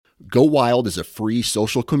Go Wild is a free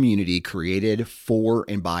social community created for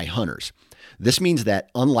and by hunters. This means that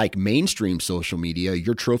unlike mainstream social media,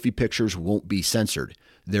 your trophy pictures won't be censored.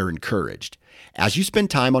 They're encouraged. As you spend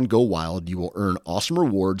time on Go Wild, you will earn awesome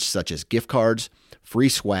rewards such as gift cards, free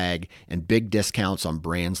swag, and big discounts on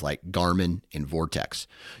brands like Garmin and Vortex.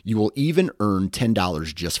 You will even earn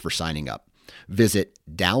 $10 just for signing up. Visit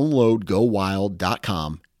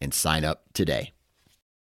downloadgowild.com and sign up today.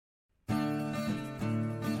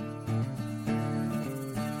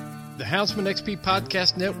 The Houndsman XP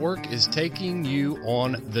Podcast Network is taking you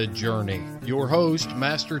on the journey. Your host,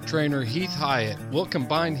 Master Trainer Heath Hyatt, will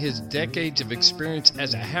combine his decades of experience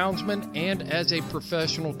as a houndsman and as a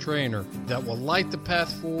professional trainer that will light the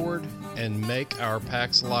path forward and make our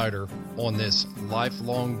packs lighter on this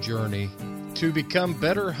lifelong journey to become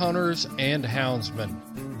better hunters and houndsmen.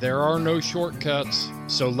 There are no shortcuts,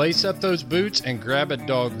 so lace up those boots and grab a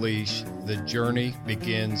dog leash. The journey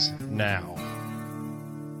begins now.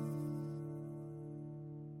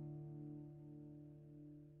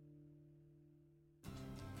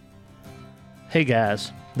 Hey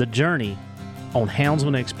guys, The Journey on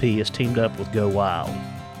Houndsman XP is teamed up with Go Wild.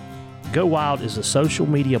 Go Wild is a social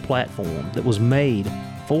media platform that was made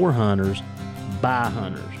for hunters by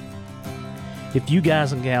hunters. If you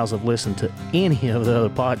guys and gals have listened to any of the other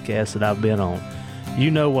podcasts that I've been on,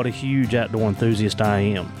 you know what a huge outdoor enthusiast I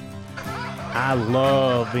am. I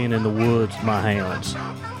love being in the woods with my hounds.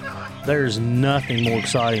 There's nothing more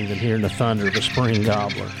exciting than hearing the thunder of a spring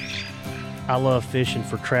gobbler. I love fishing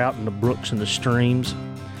for trout in the brooks and the streams,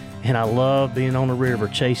 and I love being on the river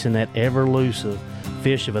chasing that ever-elusive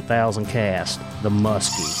fish of 1,000 casts, the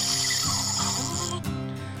muskie.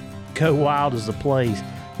 Go Wild is the place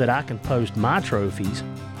that I can post my trophies,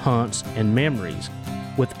 hunts, and memories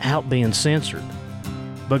without being censored.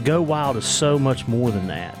 But Go Wild is so much more than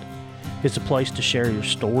that. It's a place to share your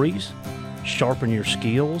stories, sharpen your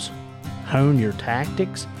skills, hone your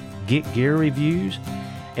tactics, get gear reviews,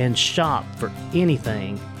 and shop for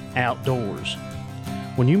anything outdoors.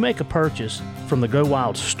 When you make a purchase from the Go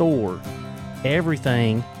Wild store,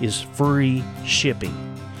 everything is free shipping.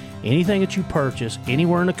 Anything that you purchase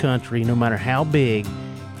anywhere in the country, no matter how big,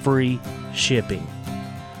 free shipping.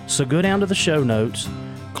 So go down to the show notes,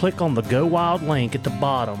 click on the Go Wild link at the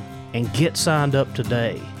bottom, and get signed up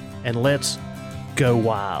today. And let's go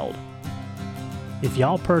wild. If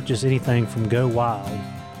y'all purchase anything from Go Wild,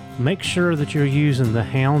 make sure that you're using the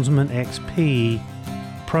Houndsman XP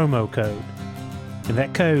promo code. And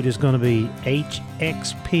that code is going to be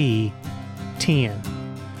HXP10.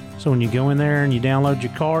 So when you go in there and you download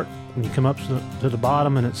your cart, and you come up to the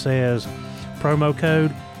bottom and it says promo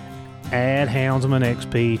code, add Houndsman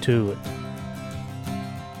XP to it.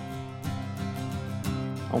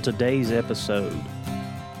 On today's episode,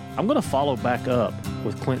 I'm going to follow back up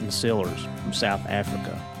with Clinton Sillers from South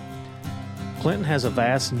Africa. Clinton has a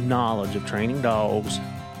vast knowledge of training dogs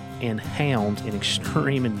and hounds in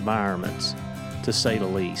extreme environments, to say the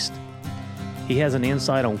least. He has an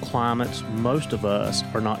insight on climates most of us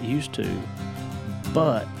are not used to,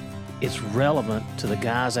 but it's relevant to the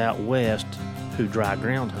guys out west who dry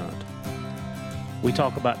ground hunt. We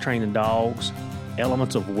talk about training dogs,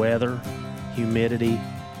 elements of weather, humidity,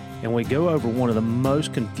 and we go over one of the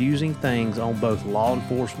most confusing things on both law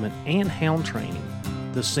enforcement and hound training,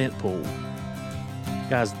 the scent pool.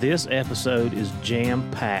 Guys, this episode is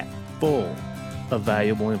jam-packed full of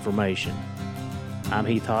valuable information. I'm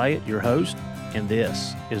Heath Hyatt, your host, and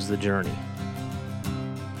this is The Journey.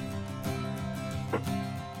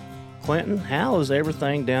 Clinton, how is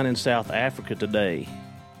everything down in South Africa today?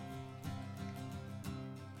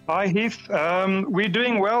 Hi, Heath. We're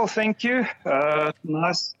doing well, thank you.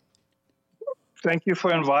 Nice. Thank you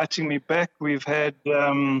for inviting me back. We've had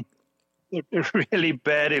a really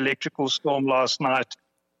bad electrical storm last night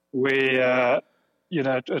where,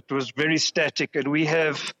 it was very static. And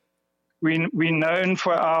we're known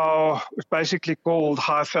for our, it's basically called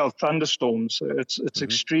high-felt thunderstorms. So it's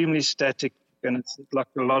extremely static, and it's like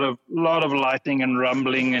a lot of lightning and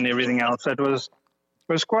rumbling and everything else. It was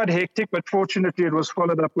quite hectic, but fortunately it was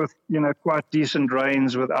followed up with, quite decent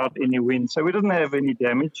rains without any wind. So we didn't have any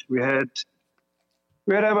damage. We had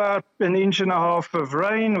about 1.5 inches of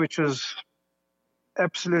rain, which was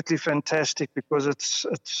absolutely fantastic because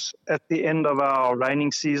it's at the end of our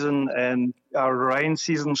raining season, and our rain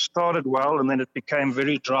season started well, and then it became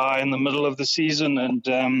very dry in the middle of the season,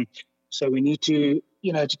 and so we need to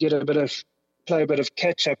to play a bit of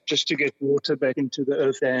catch up just to get water back into the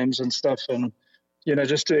earth dams and stuff, and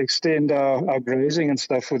just to extend our grazing and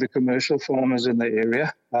stuff for the commercial farmers in the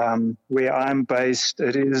area. Where I'm based,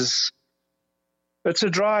 it is It's a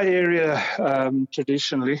dry area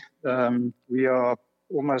traditionally. We are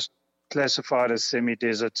almost classified as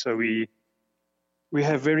semi-desert, so we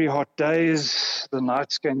have very hot days. The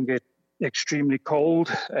nights can get extremely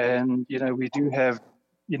cold, and we do have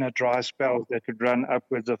dry spells that could run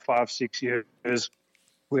upwards of 5-6 years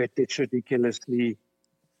where it gets ridiculously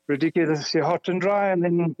hot and dry.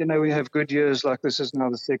 And then we have good years, like this is now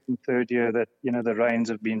the second, third year that the rains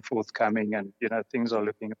have been forthcoming, and things are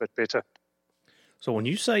looking a bit better. So when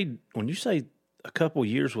you say a couple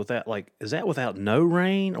years without, like, is that without no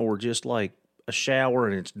rain or just like a shower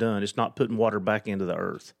and it's done? It's not putting water back into the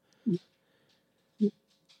earth.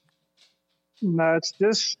 No, it's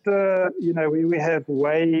just we have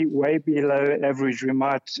way below average. We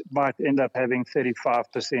might end up having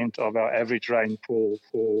 35% of our average rainfall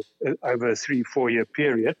for over a 3-4 year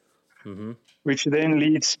period, which then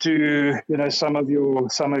leads to some of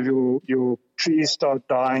your trees start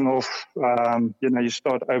dying off. You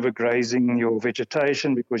start overgrazing your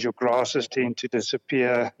vegetation because your grasses tend to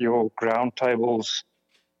disappear. Your ground tables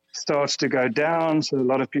starts to go down, so a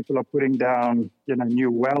lot of people are putting down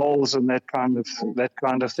new wells and that kind of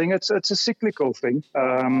thing. It's a cyclical thing.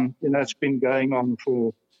 It's been going on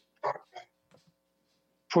for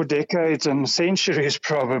decades and centuries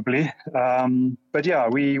probably. But yeah,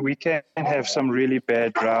 we can have some really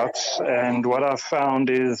bad droughts, and what I've found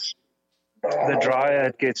is the drier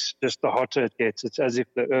it gets, just the hotter it gets. It's as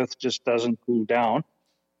if the earth just doesn't cool down,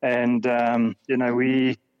 and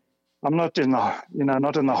I'm not in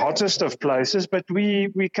the hottest of places, but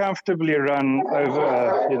we comfortably run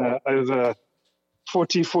over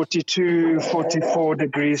 40, 42, 44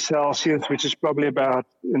 degrees Celsius, which is probably about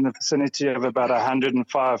in the vicinity of about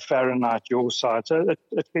 105 Fahrenheit your side. So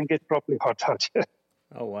it can get properly hot out here.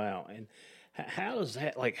 Oh wow! And how does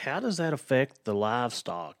that affect the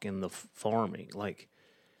livestock and the farming? Like,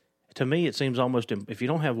 to me, it seems almost, if you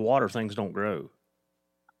don't have water, things don't grow.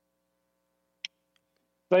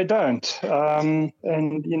 They don't. And,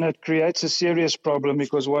 it creates a serious problem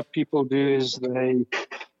because what people do is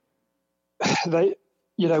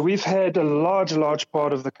we've had a large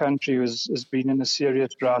part of the country has been in a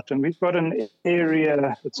serious drought. And we've got an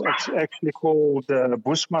area, it's actually called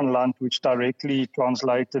Bushmanland, which directly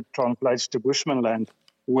translates to Bushmanland,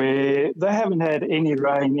 where they haven't had any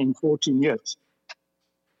rain in 14 years.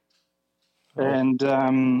 And,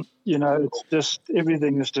 it's just,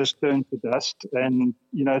 everything is just turned to dust. And,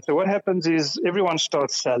 so what happens is everyone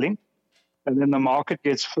starts selling, and then the market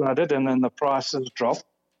gets flooded, and then the prices drop.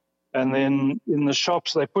 And then in the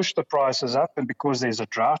shops, they push the prices up, and because there's a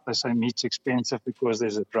drought, they say meat's expensive because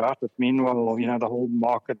there's a drought. But meanwhile, the whole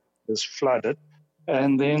market is flooded.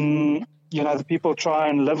 And then, the people try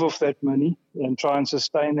and live off that money and try and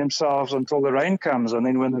sustain themselves until the rain comes. And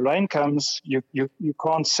then when the rain comes, you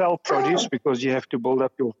can't sell produce because you have to build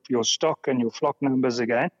up your stock and your flock numbers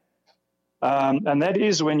again. And that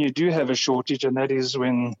is when you do have a shortage, and that is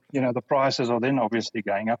when, the prices are then obviously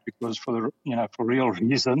going up because for real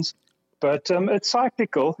reasons. But it's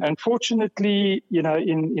cyclical. And fortunately,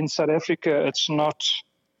 in South Africa, it's not,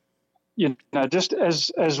 just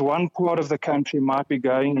as one part of the country might be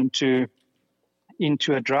going into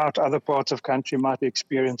a drought, other parts of country might be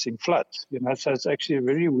experiencing floods. So it's actually a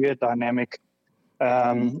very weird dynamic.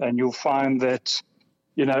 And you'll find that,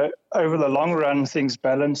 over the long run, things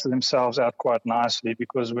balance themselves out quite nicely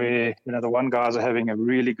because the one guys are having a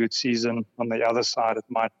really good season. On the other side, it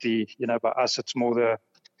might be, by us, it's more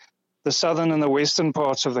the southern and the western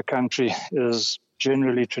parts of the country is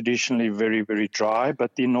generally traditionally very, very dry,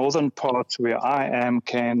 but the northern parts where I am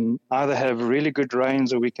can either have really good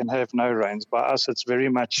rains or we can have no rains. By us, it's very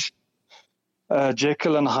much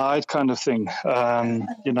Jekyll and Hyde kind of thing. When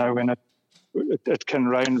it can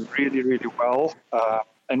rain really, really well.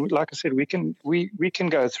 And like I said, we can go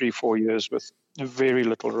 3-4 years with very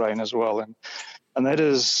little rain as well. And that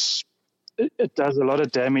is, it does a lot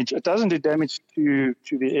of damage. It doesn't do damage to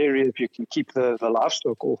the area if you can keep the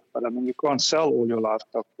livestock off. But, you can't sell all your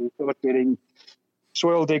livestock. You start getting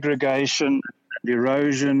soil degradation,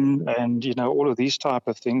 erosion, and, all of these type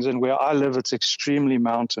of things. And where I live, it's extremely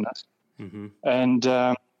mountainous. Mm-hmm. And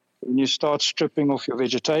when you start stripping off your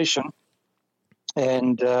vegetation,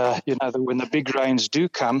 and, when the big rains do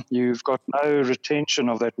come, you've got no retention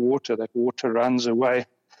of that water. That water runs away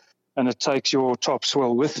and it takes your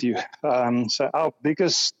topsoil with you. So our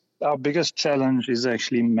biggest challenge is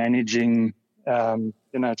actually managing,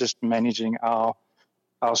 just managing our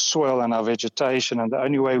soil and our vegetation. And the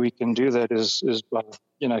only way we can do that is by,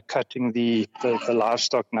 cutting the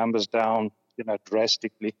livestock numbers down,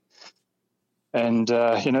 drastically. And,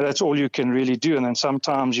 that's all you can really do. And then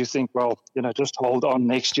sometimes you think, well, just hold on.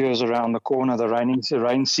 Next year is around the corner. The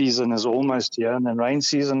rain season is almost here. And then rain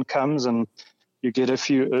season comes and you get a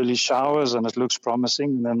few early showers and it looks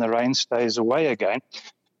promising. And then the rain stays away again.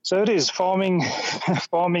 So it is farming.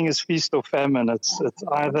 Farming is feast or famine. It's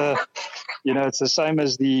either, it's the same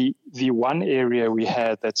as the one area we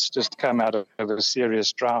had that's just come out of a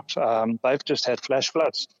serious drought. They've just had flash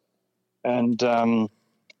floods. And,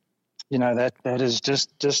 that is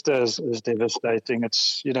just as devastating.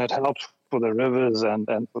 It's, it helps for the rivers and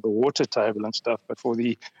for the water table and stuff, but for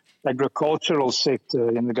the agricultural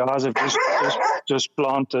sector, the guys have just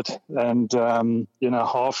planted, and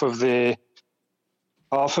half of their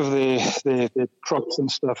crops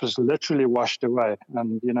and stuff is literally washed away,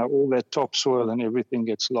 and all that topsoil and everything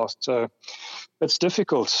gets lost. So it's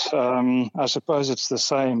difficult. I suppose it's the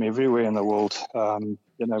same everywhere in the world.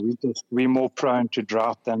 We're more prone to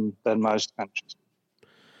drought than most countries.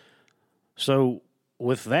 So,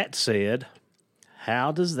 with that said,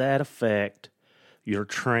 how does that affect your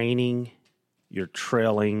training, your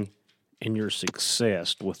trailing, and your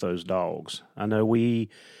success with those dogs? I know we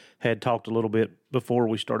had talked a little bit before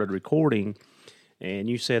we started recording, and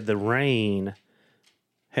you said the rain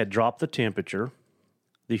had dropped the temperature,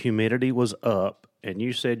 the humidity was up, and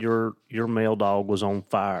you said your male dog was on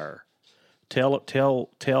fire. Tell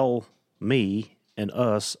me and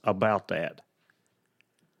us about that.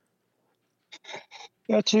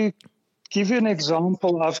 Yeah, to give you an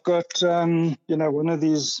example, I've got one of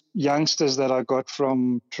these youngsters that I got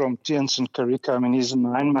from Tiens and Carico. I mean, he's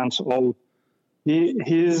 9 months old.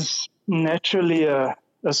 He's naturally a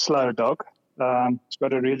slow dog. He's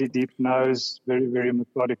got a really deep nose, very, very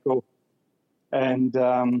methodical. And,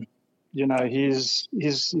 he's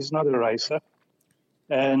not a racer.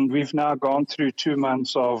 And we've now gone through 2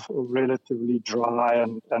 months of relatively dry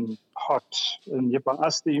and hot. And by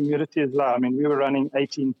us, the humidity is low. I mean, we were running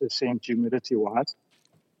 18% humidity-wise.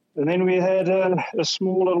 And then we had a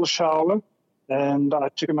small little shower, and I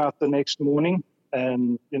took him out the next morning.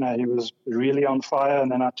 And, he was really on fire.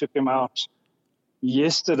 And then I took him out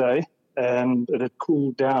yesterday, and it had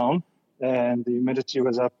cooled down, and the humidity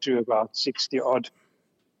was up to about 60-odd.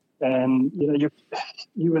 And,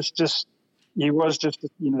 he was just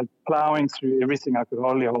plowing through everything. I could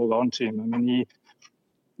hardly hold on to him. I mean,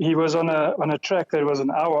 he was on a track that was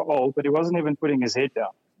an hour old, but he wasn't even putting his head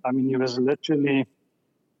down. I mean, he was literally,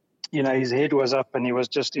 his head was up and he was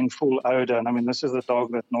just in full odor. And I mean, this is a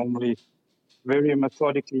dog that normally very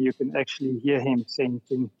methodically, you can actually hear him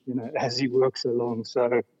scenting, as he works along.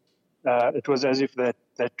 So it was as if that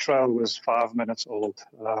trail was 5 minutes old.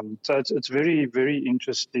 So it's very, very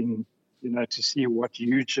interesting, to see what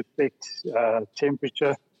huge effect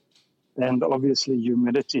temperature and obviously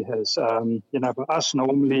humidity has. For us,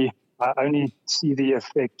 normally, I only see the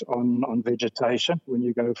effect on vegetation. When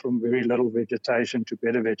you go from very little vegetation to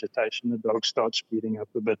better vegetation, the dog starts speeding up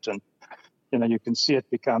a bit, and you can see it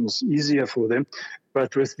becomes easier for them.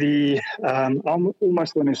 But with I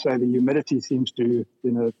almost want to say the humidity seems to,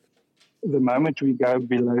 the moment we go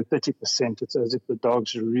below 30%, it's as if the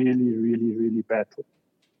dogs really, really, really battle.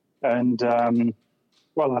 And,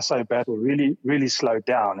 I say battle, really, really slow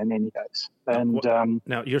down in any case. And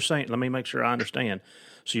now you're saying, let me make sure I understand.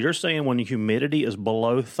 So you're saying when the humidity is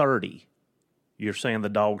below 30, you're saying the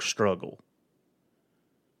dogs struggle?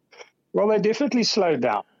 Well, they definitely slow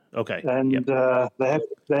down. Okay. And yep. they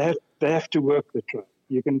have to work the trail.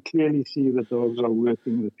 You can clearly see the dogs are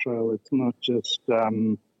working the trail. It's not just,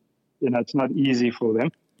 it's not easy for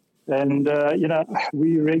them. And,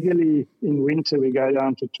 we regularly, in winter, we go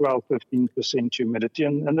down to 12, 15% humidity,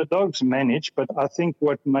 and the dogs manage. But I think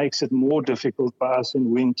what makes it more difficult for us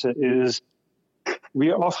in winter is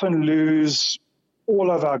we often lose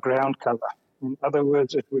all of our ground cover. In other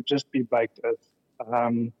words, it would just be baked earth.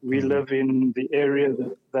 We live in the area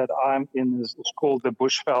that I'm in is called the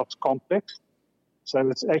Bushveld complex.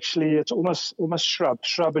 So it's almost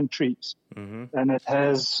shrub and trees. Mm-hmm. And it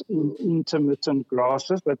has intermittent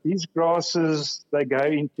grasses, but these grasses, they go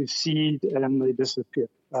into seed and they disappear.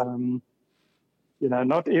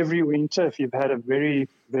 Not every winter, if you've had a very,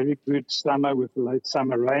 very good summer with late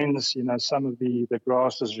summer rains, some of the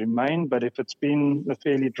grasses remain. But if it's been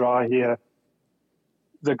fairly dry here,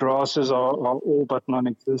 the grasses are all but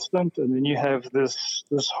non-existent. And then you have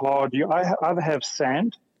this hard, you either have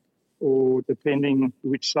sand, or depending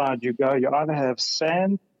which side you go, you either have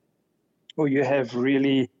sand or you have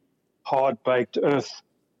really hard-baked earth.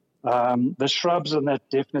 The shrubs and that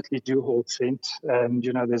definitely do hold scent. And,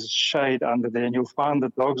 there's shade under there. And you'll find the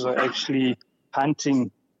dogs are actually hunting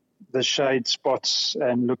the shade spots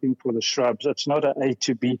and looking for the shrubs. It's not an A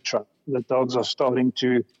to B trail. the dogs are starting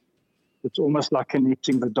to, it's almost like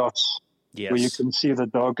connecting the dots. Yes. Where you can see the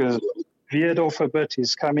dog has veered off a bit,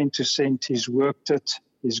 he's come into scent, he's worked it,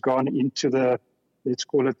 he's gone into the, let's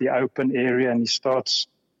call it the open area, and he starts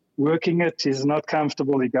working it. He's not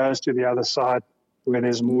comfortable, he goes to the other side where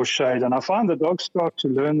there's more shade. And I find the dogs start to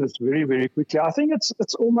learn this very, very quickly. I think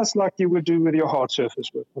it's almost like you would do with your hard surface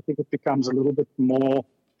work. I think it becomes a little bit more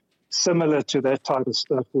similar to that type of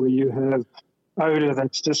stuff where you have odor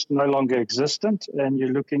that's just no longer existent, and you're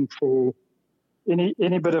looking for any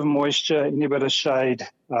bit of moisture, any bit of shade,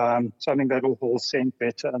 something that will hold scent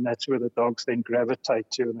better, and that's where the dogs then gravitate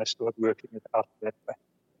to, and they start working it out that way.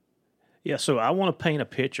 Yeah, so I want to paint a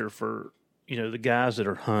picture for, the guys that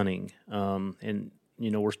are hunting, and,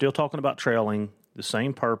 we're still talking about trailing, the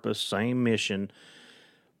same purpose, same mission,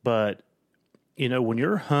 but, when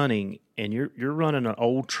you're hunting and you're running an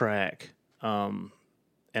old track, and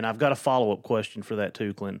I've got a follow-up question for that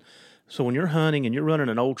too, Clint. So when you're hunting and you're running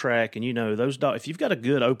an old track and, those dogs, if you've got a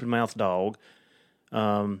good open-mouthed dog,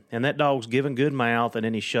 and that dog's giving good mouth and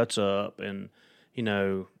then he shuts up and,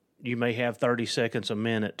 you may have 30 seconds, a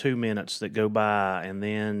minute, 2 minutes that go by, and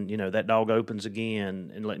then, that dog opens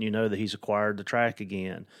again and letting you know that he's acquired the track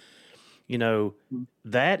again.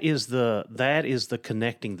 That is the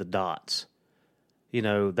connecting the dots.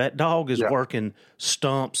 That dog is working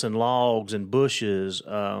stumps and logs and bushes.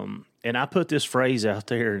 And I put this phrase out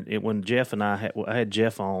there when Jeff and I had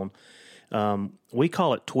Jeff on. We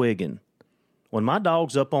call it twigging. When my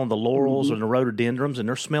dog's up on the laurels or the rhododendrons and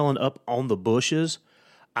they're smelling up on the bushes,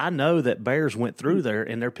 I know that bears went through there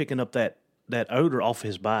and they're picking up that odor off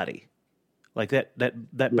his body. Like that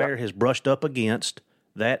bear has brushed up against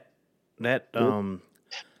that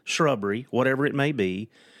shrubbery, whatever it may be.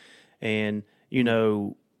 And,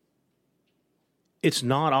 it's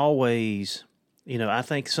not always, I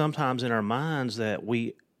think sometimes in our minds that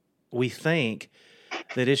we think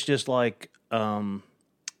that it's just like a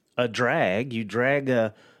drag. You drag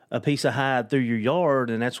a piece of hide through your yard,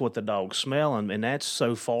 and that's what the dog's smelling, and that's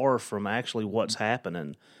so far from actually what's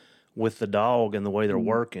happening with the dog and the way they're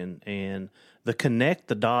working. And the connect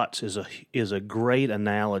the dots is a great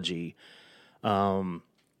analogy,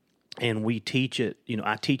 and we teach it.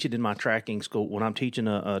 I teach it in my tracking school when I'm teaching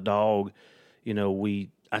a dog.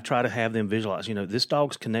 I try to have them visualize. This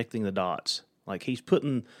dog's connecting the dots, like he's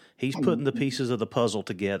putting the pieces of the puzzle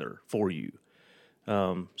together for you.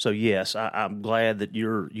 So yes, I'm glad that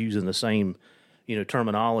you're using the same,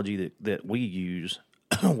 terminology that we use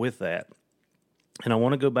with that. And I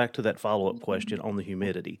want to go back to that follow-up question on the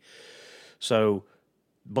humidity. So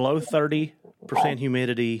below 30%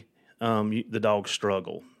 humidity, the dogs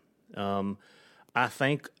struggle. I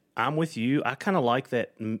think I'm with you. I kind of like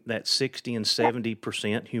that 60 and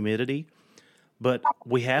 70% humidity, but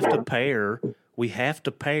we have to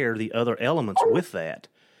pair the other elements with that.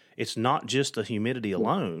 It's not just the humidity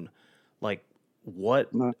alone. Like what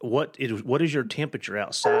is your temperature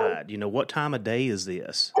outside? What time of day is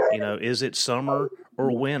this? Is it summer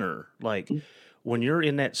or winter? Like when you're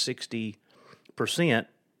in that 60%,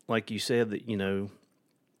 like you said that,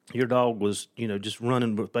 your dog was, just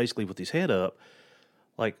running basically with his head up.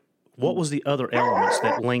 Like what was the other elements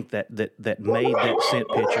that linked that made that scent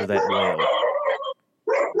picture that well?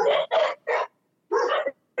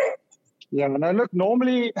 Yeah, no, look,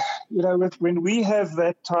 normally, when we have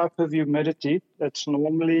that type of humidity, it's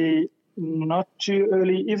normally not too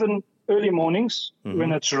early, even early mornings.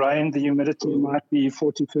 When it's rained, the humidity might be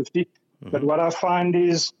 40, 50. But what I find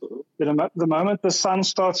is that the moment the sun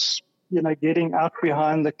starts, getting out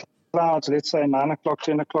behind the clouds, let's say 9 o'clock,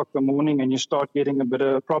 10 o'clock in the morning, and you start getting a bit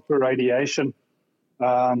of proper radiation,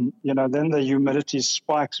 then the humidity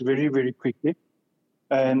spikes very, very quickly.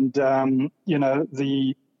 And,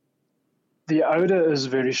 the odor is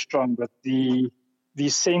very strong, but the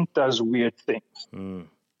scent does weird things.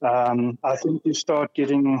 I think you start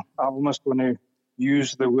getting, I almost want to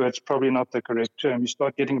use the words, probably not the correct term, you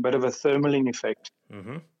start getting a bit of a thermaling effect,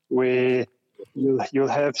 where you'll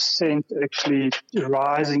have scent actually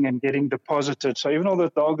rising and getting deposited. So even though the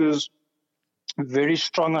dog is very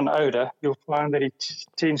strong on odor, you'll find that it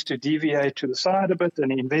tends to deviate to the side a bit,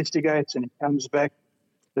 and he investigates and he comes back.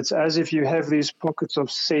 It's as if you have these pockets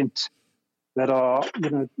of scent that are,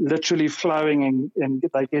 literally flowing and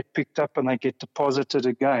they get picked up and they get deposited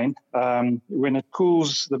again. When it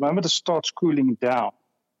cools, the moment it starts cooling down,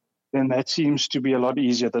 then that seems to be a lot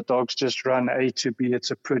easier. The dogs just run A to B.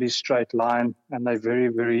 It's a pretty straight line, and they're very,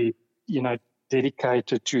 very,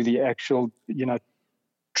 dedicated to the actual,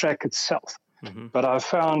 track itself. But I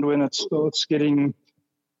found when it starts getting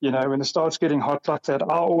when it starts getting hot like that,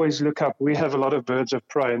 I always look up. We have a lot of birds of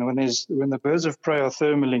prey, and when the birds of prey are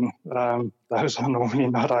thermaling, those are normally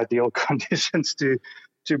not ideal conditions to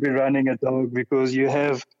be running a dog, because you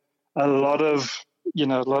have a lot of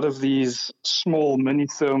these small mini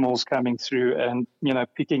thermals coming through and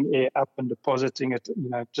picking air up and depositing it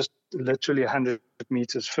just literally 100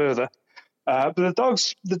 meters further. But the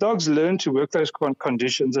dogs learn to work those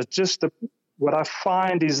conditions. It's just what I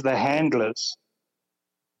find is the handlers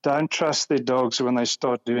don't trust their dogs when they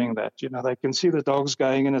start doing that. They can see the dog's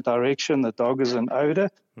going in a direction, the dog is an odor,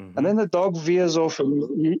 and then the dog veers off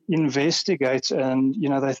and he investigates, and,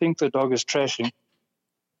 they think the dog is trashing,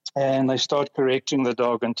 and they start correcting the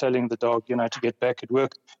dog and telling the dog, to get back at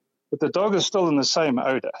work. But the dog is still in the same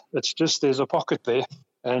odor. It's just there's a pocket there,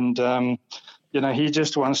 and, he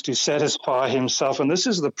just wants to satisfy himself. And this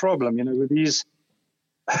is the problem, with these.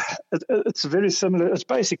 It's very similar. It's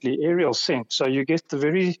basically aerial scent. So you get the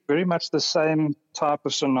very much the same type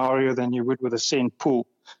of scenario than you would with a scent pool.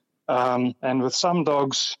 And with some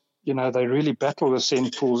dogs, they really battle with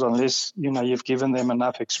scent pools unless, you've given them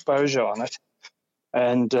enough exposure on it.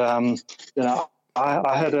 And, I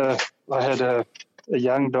had a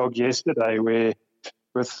young dog yesterday where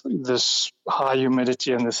with this high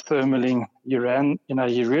humidity and this thermaling, he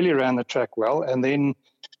really ran the track well. And then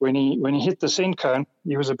when he hit the scent cone,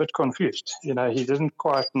 he was a bit confused. He didn't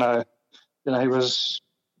quite know. He was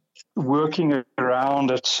working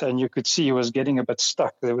around it, and you could see he was getting a bit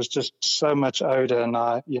stuck. There was just so much odor, and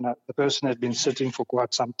the person had been sitting for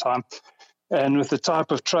quite some time. And with the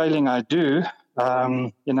type of trailing I do,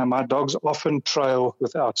 my dogs often trail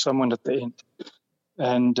without someone at the end.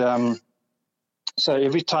 And so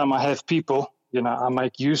every time I have people, I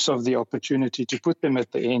make use of the opportunity to put them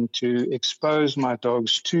at the end to expose my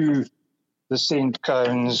dogs to the scent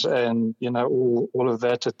cones and, all of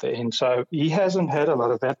that at the end. So he hasn't had a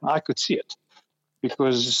lot of that, and I could see it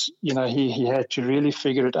because, he had to really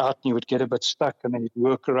figure it out, and he would get a bit stuck, and then he'd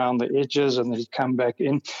work around the edges, and then he'd come back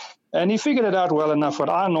in. And he figured it out well enough. What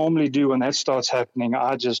I normally do when that starts happening,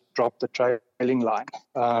 I just drop the trailing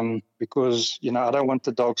line because, I don't want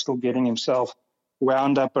the dog still getting himself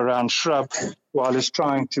wound up around shrub while he's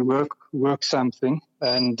trying to work something.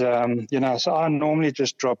 And, so I normally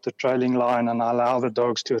just drop the trailing line and I allow the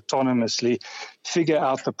dogs to autonomously figure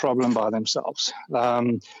out the problem by themselves.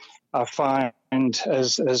 I find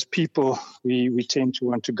as people, we tend to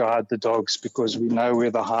want to guide the dogs because we know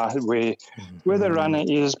where the runner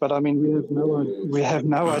is, but I mean, we have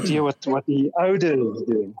no idea what the odor is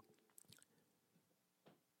doing.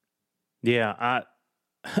 Yeah,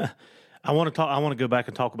 I want to go back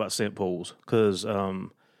and talk about scent pools because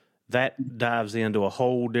that dives into a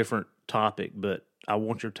whole different topic, but I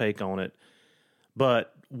want your take on it.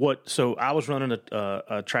 But so I was running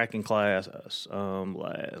a tracking class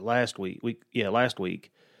last week, week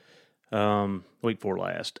before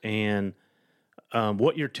last, and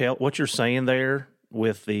what you're saying there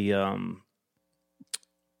with the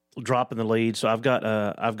dropping the lead. So I've got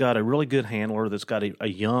a really good handler that's got a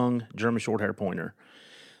young German Shorthair Pointer.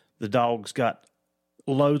 The dog's got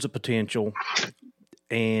loads of potential,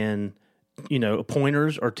 and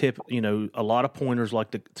pointers are a lot of pointers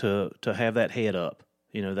like to have that head up.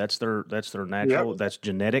 That's their natural. Yep. That's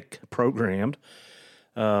genetic programmed.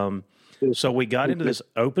 So we got into this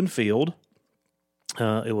open field.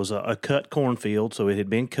 It was a cut cornfield, so it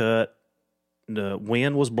had been cut. The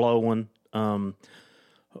wind was blowing from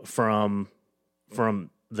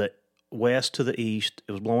the west to the east.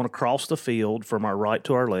 It was blowing across the field from our right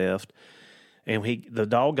to our left. And the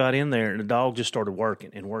dog got in there, and the dog just started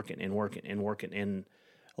working. And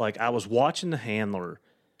like I was watching the handler,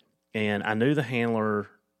 and I knew the handler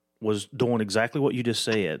was doing exactly what you just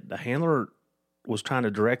said. The handler was trying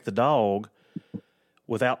to direct the dog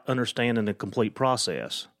without understanding the complete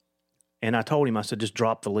process. And I told him, I said, just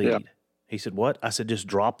drop the lead. Yeah. He said, what? I said, just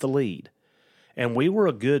drop the lead. And we were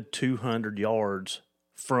a good 200 yards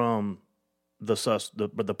from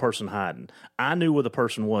the person hiding. I knew where the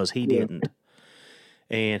person was. He didn't.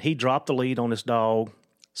 And he dropped the lead on this dog.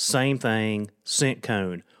 Same thing, scent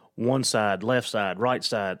cone, one side, left side, right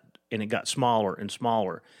side, and it got smaller and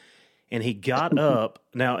smaller. And he got up.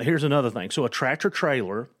 Now, here's another thing. So a tractor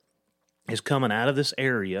trailer is coming out of this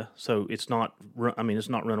area, so it's not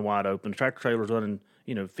running wide open. The tractor trailer's running,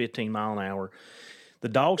 15 mile an hour. The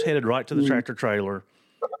dog's headed right to the tractor trailer,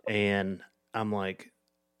 and I'm like,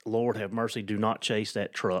 Lord have mercy, do not chase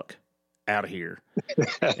that truck out of here.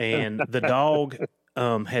 And the dog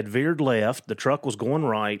had veered left. The truck was going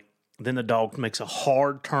right. Then the dog makes a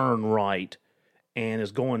hard turn right and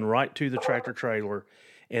is going right to the tractor trailer.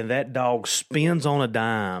 And that dog spins on a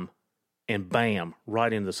dime and bam,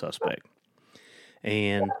 right into the suspect.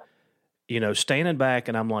 And, standing back,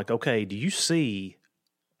 and I'm like, okay, do you see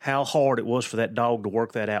how hard it was for that dog to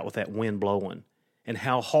work that out with that wind blowing, and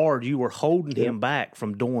how hard you were holding him back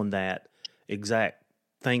from doing that exact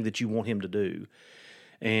thing that you want him to do?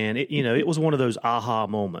 And it was one of those aha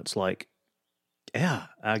moments, like, yeah,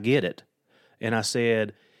 I get it. And I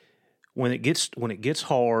said, when it gets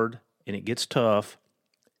hard and it gets tough,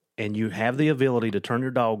 and you have the ability to turn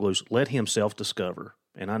your dog loose, let him self-discover.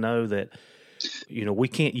 And I know that, we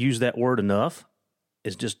can't use that word enough.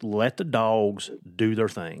 Is just let the dogs do their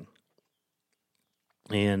thing.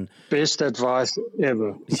 And best advice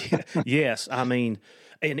ever. Yes, I mean,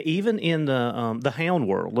 and even in the hound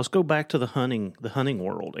world, let's go back to the hunting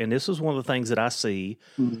world. And this is one of the things that I see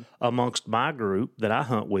amongst my group that I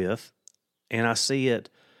hunt with, and I see it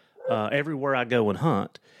everywhere I go and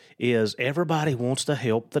hunt, is everybody wants to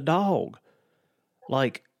help the dog.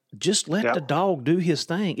 Like, just let the dog do his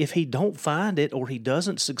thing. If he don't find it or he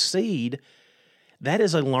doesn't succeed, that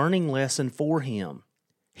is a learning lesson for him.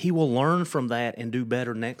 He will learn from that and do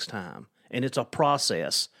better next time. And it's a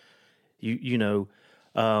process. You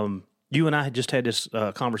and I had just had this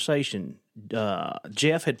conversation.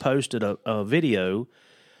 Jeff had posted a video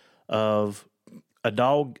of a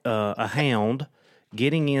dog, a hound,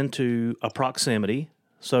 getting into a proximity.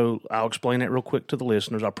 So I'll explain that real quick to the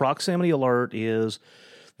listeners. A proximity alert is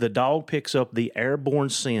the dog picks up the airborne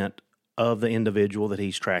scent of the individual that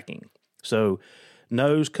he's tracking. So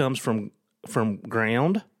nose comes from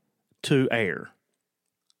ground to air.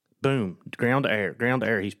 Boom, ground to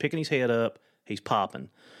air. He's picking his head up. He's popping.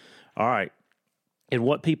 All right. And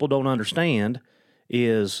what people don't understand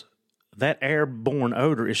is that airborne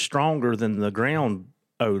odor is stronger than the ground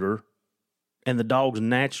odor, and the dogs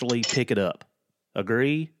naturally pick it up.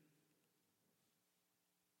 Agree?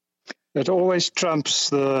 It always trumps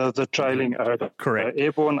the trailing odor. Correct.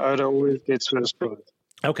 Airborne odor always gets first prize.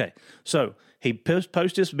 Okay. So he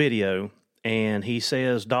posts this video, and he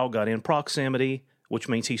says dog got in proximity, which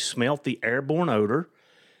means he smelt the airborne odor,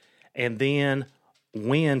 and then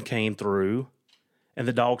wind came through, and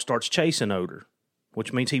the dog starts chasing odor,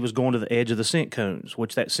 which means he was going to the edge of the scent cones,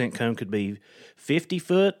 which that scent cone could be 50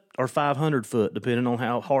 foot or 500 foot, depending on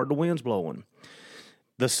how hard the wind's blowing.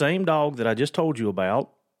 The same dog that I just told you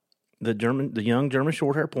about, the young German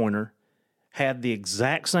Shorthair Pointer, had the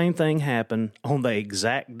exact same thing happen on the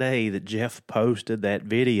exact day that Jeff posted that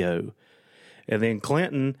video. And then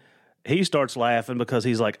Clinton, he starts laughing because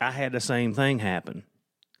he's like, I had the same thing happen.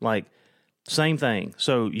 Like, same thing.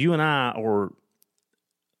 So you and I are,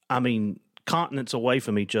 continents away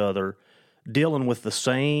from each other, dealing with the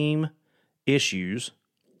same issues,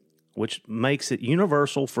 which makes it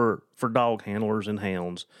universal for dog handlers and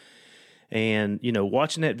hounds. And,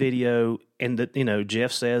 watching that video, and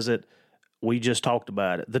Jeff says it, we just talked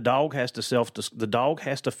about it. The dog has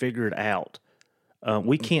to figure it out.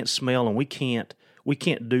 We can't smell, and we can't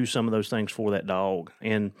do some of those things for that dog.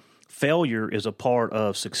 And failure is a part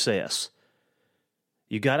of success.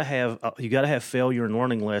 You got to have failure and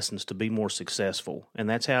learning lessons to be more successful. And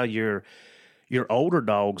that's how your older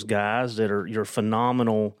dogs, guys that are your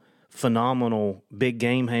phenomenal big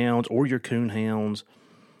game hounds, or your coon hounds,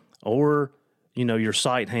 or your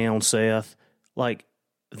sight hound, Seth, like,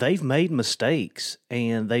 they've made mistakes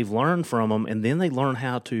and they've learned from them, and then they learn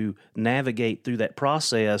how to navigate through that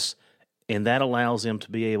process, and that allows them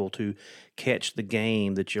to be able to catch the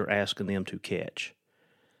game that you're asking them to catch.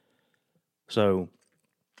 So,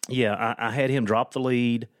 yeah, I had him drop the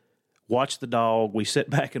lead, watch the dog. We sit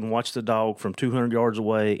back and watch the dog from 200 yards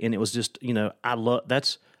away, and it was just, I love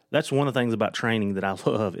that's one of the things about training that I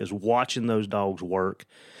love, is watching those dogs work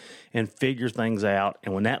and figure things out.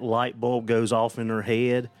 And when that light bulb goes off in their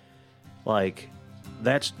head, like,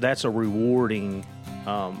 that's a rewarding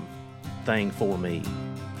thing for me.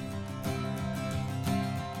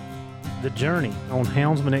 The Journey on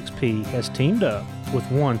Houndsman XP has teamed up with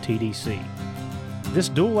One TDC. This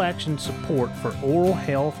dual-action support for oral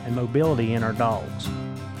health and mobility in our dogs.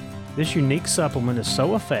 This unique supplement is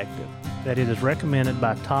so effective that it is recommended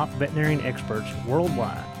by top veterinarian experts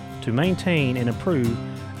worldwide to maintain and improve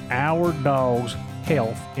our dog's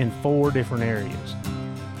health in 4 different areas.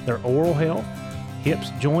 Their oral health,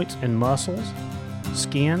 hips, joints, and muscles,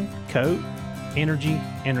 skin, coat, energy,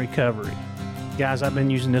 and recovery. Guys, I've been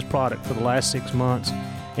using this product for the last 6 months,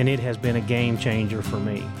 and it has been a game changer for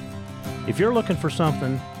me. If you're looking for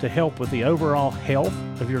something to help with the overall health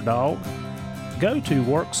of your dog, go to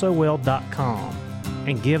worksowell.com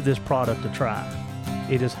and give this product a try.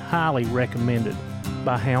 It is highly recommended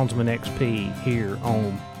by Houndsman XP here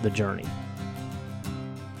on The Journey.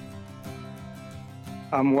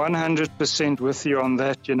 I'm 100% with you on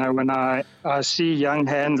that. You know, when I see young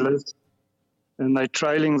handlers and they're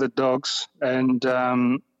trailing the dogs, and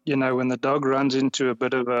you know, when the dog runs into a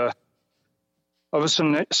bit of a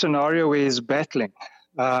scenario where he's battling,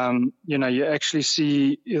 you know, you actually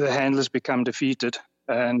see the handlers become defeated,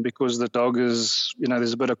 and because the dog is, you know,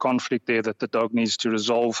 there's a bit of conflict there that the dog needs to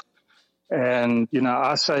resolve. And you know,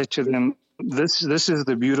 I say to them, this is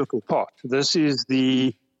the beautiful part. This is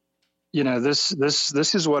the, you know, this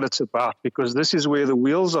is what it's about, because this is where the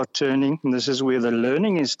wheels are turning, and this is where the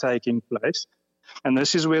learning is taking place, and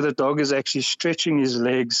this is where the dog is actually stretching his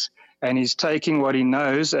legs, and he's taking what he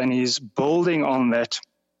knows and he's building on that,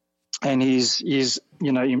 and he's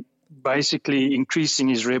you know, basically increasing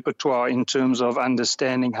his repertoire in terms of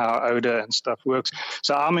understanding how odor and stuff works.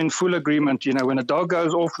 So I'm in full agreement. You know, when a dog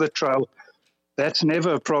goes off the trail, that's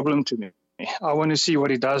never a problem to me. I want to see what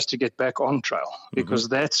he does to get back on trail, because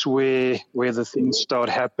that's where the things start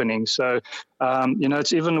happening. So, you know,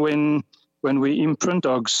 it's even when we imprint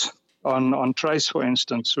dogs on trace, for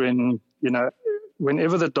instance, when, you know,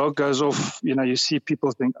 whenever the dog goes off, you know, you see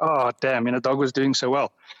people think, oh, damn, you know, dog was doing so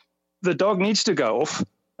well. The dog needs to go off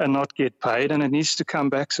and not get paid, and it needs to come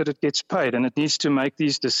back so that it gets paid, and it needs to make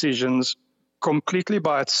these decisions completely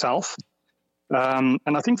by itself. And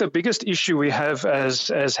I think the biggest issue we have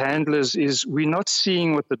as handlers is we're not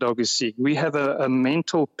seeing what the dog is seeing. We have a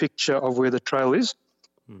mental picture of where the trail is,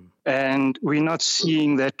 and we're not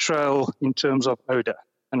seeing that trail in terms of odor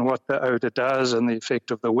and what the odor does, and the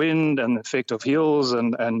effect of the wind and the effect of hills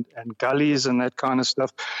and gullies and that kind of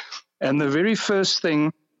stuff. And the very first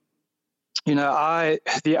thing, you know,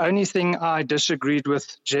 the only thing I disagreed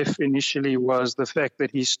with Jeff initially was the fact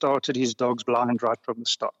that he started his dogs blind right from the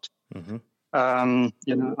start.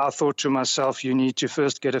 You know, I thought to myself, you need to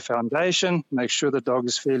first get a foundation, make sure the dog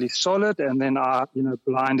is fairly solid, and then, you know,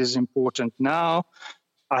 blind is important. Now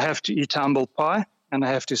I have to eat humble pie, and I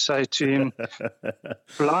have to say to him,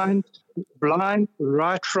 blind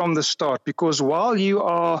right from the start, because while you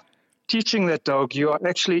are teaching that dog, you are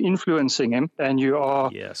actually influencing him, and you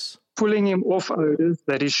are pulling him off odors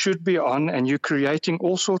that he should be on, and you're creating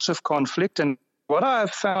all sorts of conflict. And what I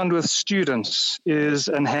have found with students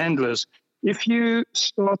and handlers, if you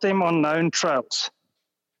start them on known trails,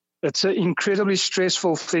 it's an incredibly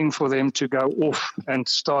stressful thing for them to go off and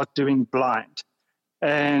start doing blind.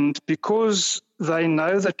 And because they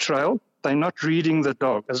know the trail, they're not reading the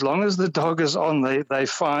dog. As long as the dog is on, they're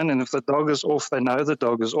fine. And if the dog is off, they know the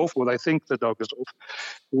dog is off, or they think the dog is off.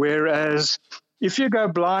 Whereas if you go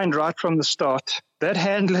blind right from the start, that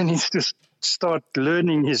handler needs to start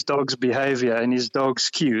learning his dog's behavior and his dog's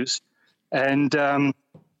cues. And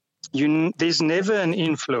there's never an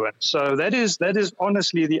influence. So that is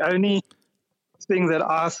honestly the only thing that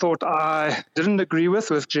I thought I didn't agree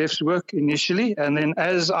with Jeff's work initially. And then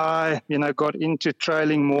as I, you know, got into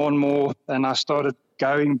trailing more and more, and I started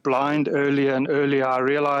going blind earlier and earlier, I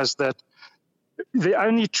realized that the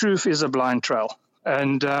only truth is a blind trail.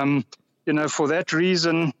 And, you know, for that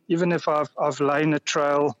reason, even if I've lain a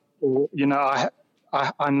trail, or, you know,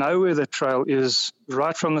 I know where the trail is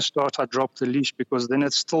right from the start. I drop the leash, because then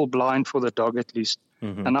it's still blind for the dog at least,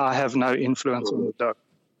 and I have no influence on the dog.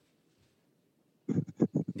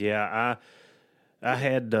 Yeah, I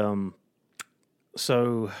had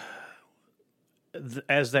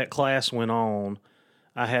as that class went on,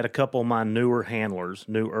 I had a couple of my handlers,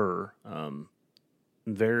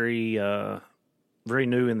 very very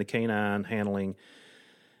new in the canine handling,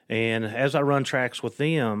 and as I run tracks with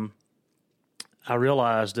them, I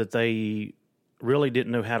realized that they really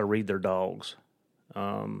didn't know how to read their dogs.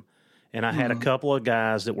 And I had a couple of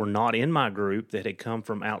guys that were not in my group that had come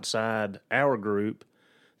from outside our group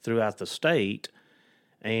throughout the state,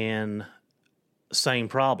 and same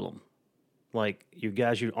problem. Like, you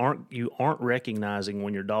guys, you aren't recognizing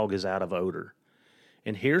when your dog is out of odor.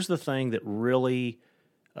 And here's the thing that really,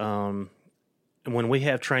 when we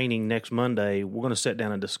have training next Monday, we're going to sit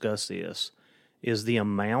down and discuss this, is the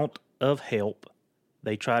amount of help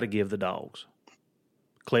they try to give the dogs.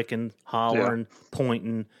 Clicking, hollering,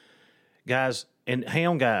 pointing. Guys, and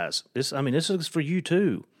hound guys, this is for you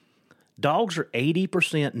too. Dogs are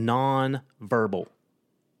 80% non-verbal.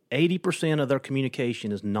 80% of their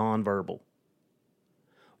communication is non-verbal.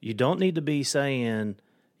 You don't need to be saying,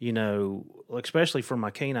 you know, especially for my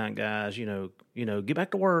canine guys, you know, get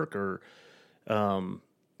back to work, or,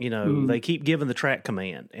 you know, they keep giving the track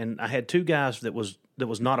command. And I had two guys that was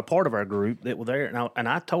not a part of our group that were there. And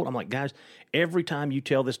I told them, I'm like, guys, every time you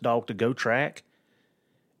tell this dog to go track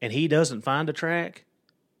and he doesn't find a track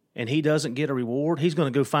and he doesn't get a reward, he's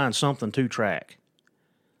going to go find something to track.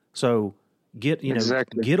 So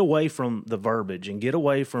Exactly. Get away from the verbiage and get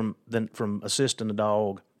away from assisting the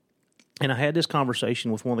dog. And I had this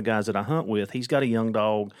conversation with one of the guys that I hunt with. He's got a young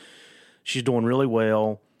dog. She's doing really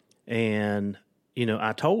well. And,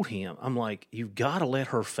 I told him, I'm like, you've got to let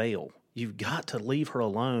her fail. You've got to leave her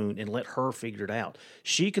alone and let her figure it out.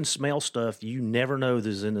 She can smell stuff you never know that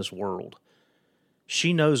is in this world.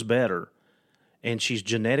 She knows better, and she's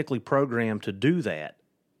genetically programmed to do that.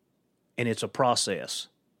 And it's a process.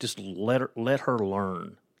 Just let her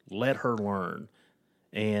learn. Let her learn.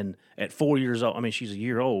 And at 4 years old, she's a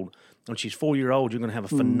year old. When she's 4 years old, you're going to have a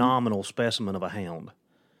phenomenal specimen of a hound.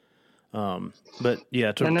 But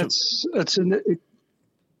yeah,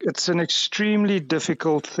 it's an extremely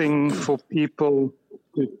difficult thing for people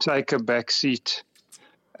to take a back seat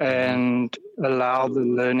and allow the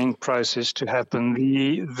learning process to happen.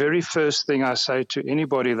 The very first thing I say to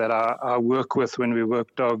anybody that I work with when we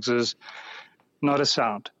work dogs is not a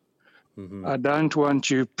sound. Mm-hmm. I don't want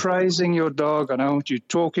you praising your dog. I don't want you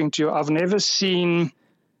talking to you. I've never seen,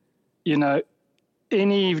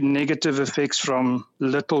 any negative effects from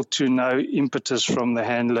little to no impetus from the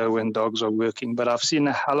handler when dogs are working. But I've seen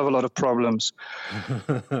a hell of a lot of problems,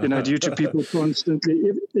 due to people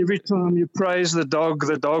constantly. Every time you praise the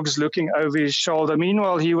dog's looking over his shoulder.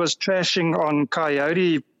 Meanwhile, he was trashing on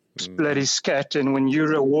Coyote bloody scat, and when you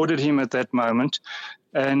rewarded him at that moment.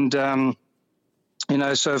 And,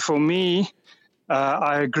 so for me,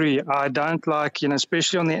 I agree. I don't like,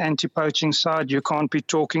 especially on the anti-poaching side, you can't be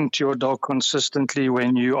talking to your dog consistently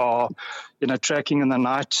when you are, tracking in the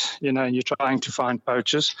night, and you're trying to find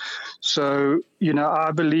poachers. So,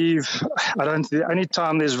 I believe, the only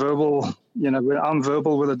time there's verbal, when I'm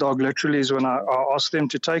verbal with a dog literally is when I ask them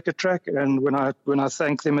to take a track and when I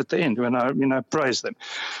thank them at the end, when I, praise them.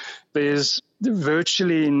 There's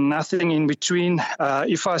virtually nothing in between.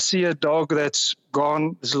 If I see a dog that's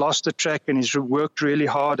has lost a track and he's worked really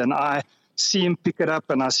hard and I see him pick it up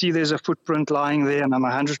and I see there's a footprint lying there and I'm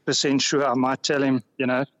 100% sure, I might tell him,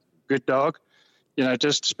 good dog.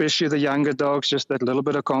 Just especially the younger dogs, just that little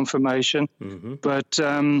bit of confirmation. Mm-hmm. But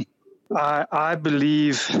I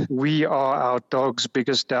believe we are our dog's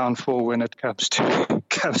biggest downfall when it comes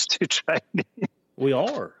to training. We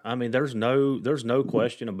are. There's no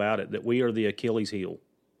question about it that we are the Achilles heel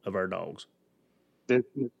of our dogs.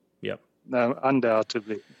 Definitely. Yep. No,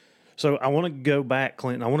 undoubtedly. So I want to go back,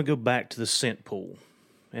 Clinton. I want to go back to the scent pool.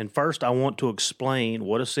 And first I want to explain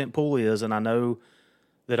what a scent pool is. And I know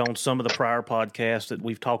that on some of the prior podcasts that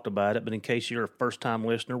we've talked about it, but in case you're a first-time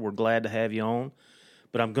listener, we're glad to have you on.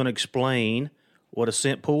 But I'm going to explain what a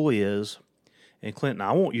scent pool is. And Clinton,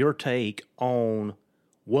 I want your take on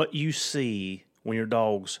what you see when your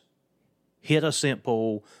dogs hit a scent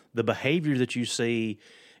pool, the behavior that you see,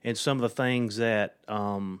 and some of the things that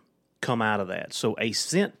come out of that. So a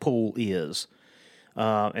scent pool is,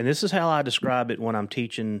 and this is how I describe it when I'm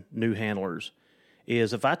teaching new handlers,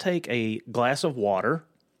 is if I take a glass of water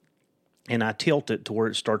and I tilt it to where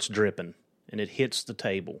it starts dripping and it hits the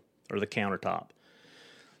table or the countertop,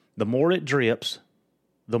 the more it drips,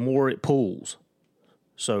 the more it pools.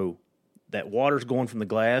 So that water's going from the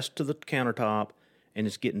glass to the countertop, and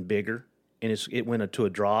it's getting bigger, and it went to a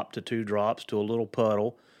drop, to 2 drops, to a little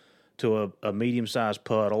puddle, to a medium-sized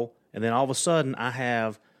puddle, and then all of a sudden I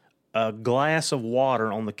have a glass of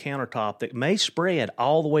water on the countertop that may spread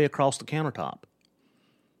all the way across the countertop.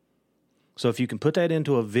 So if you can put that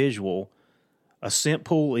into a visual, a scent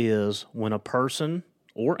pool is when a person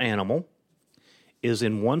or animal is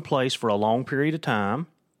in one place for a long period of time,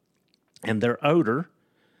 and their odor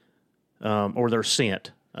or their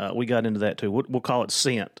scent, we got into that too. We'll call it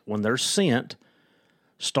scent. When their scent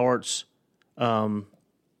starts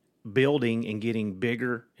building and getting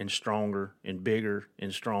bigger and stronger and bigger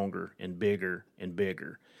and stronger and bigger and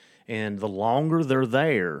bigger. And the longer they're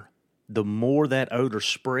there, the more that odor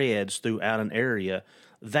spreads throughout an area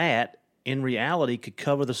that, in reality, could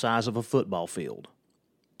cover the size of a football field.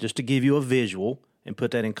 Just to give you a visual and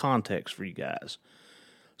put that in context for you guys.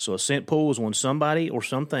 So a scent pool is when somebody or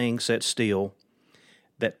something sits still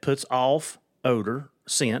that puts off odor,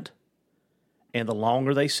 scent, and the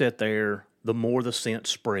longer they sit there, the more the scent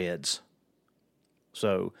spreads.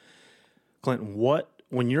 So, Clinton,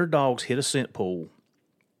 when your dogs hit a scent pool,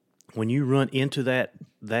 when you run into that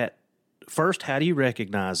first, how do you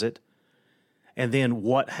recognize it? And then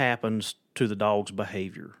what happens to the dog's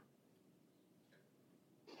behavior?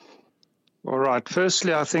 All right.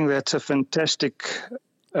 Firstly, I think that's a fantastic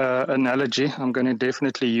analogy. I'm going to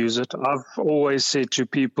definitely use it. I've always said to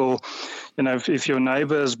people, if your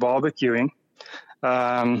neighbor is barbecuing,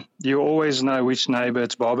 you always know which neighbor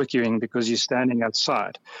it's barbecuing because you're standing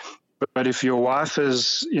outside. But if your wife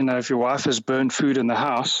has burned food in the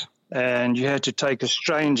house, and you had to take a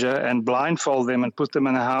stranger and blindfold them and put them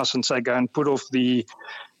in the house and say, go and put off the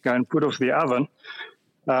oven,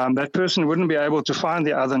 that person wouldn't be able to find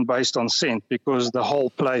the oven based on scent, because the whole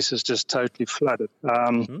place is just totally flooded.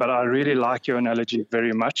 But I really like your analogy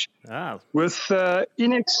very much. With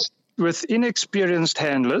inexperienced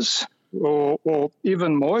handlers, or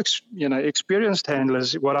even more experienced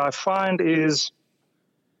handlers, what I find is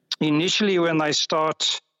initially when they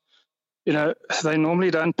start, they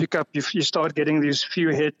normally don't pick up. You start getting these few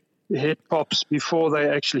head pops before they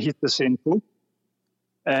actually hit the scent pool.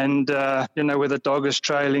 And, where the dog is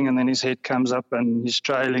trailing and then his head comes up, and he's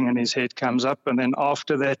trailing and his head comes up. And then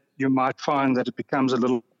after that, you might find that it becomes a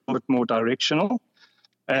little bit more directional.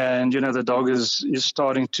 And, the dog is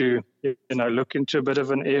starting to, look into a bit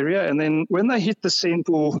of an area. And then when they hit the scent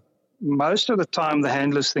pool, most of the time the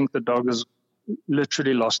handlers think the dog has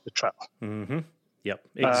literally lost the trail. Mm-hmm. Yep,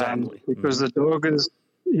 exactly. Because the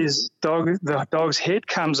dog's head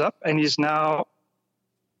comes up and he's now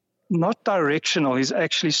not directional. He's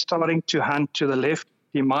actually starting to hunt to the left.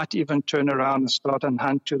 He might even turn around and start and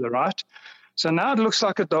hunt to the right. So now it looks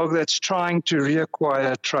like a dog that's trying to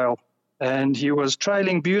reacquire a trail. And he was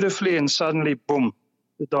trailing beautifully, and suddenly, boom,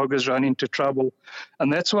 the dog has run into trouble.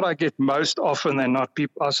 And that's what I get most often than not.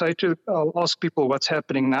 I'll ask people what's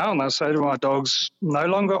happening now, and I'll say to my dog's no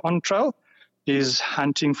longer on trail. He's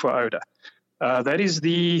hunting for odor. That is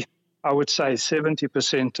I would say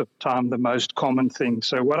 70% of time, the most common thing.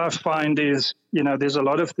 So what I find is, there's a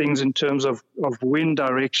lot of things in terms of wind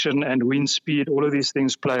direction and wind speed. All of these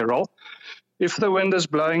things play a role. If the wind is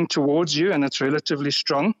blowing towards you and it's relatively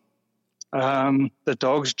strong, the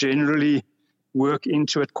dogs generally work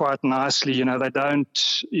into it quite nicely. They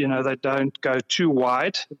don't go too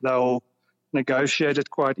wide. They'll negotiate it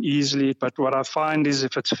quite easily. But what I find is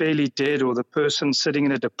if it's fairly dead, or the person's sitting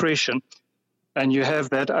in a depression, and you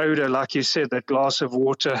have that odor, like you said, that glass of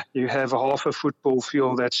water, you have half a football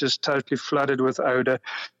field that's just totally flooded with odor.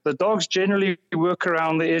 The dogs generally work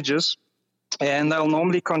around the edges, and they'll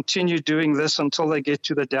normally continue doing this until they get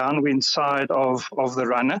to the downwind side of the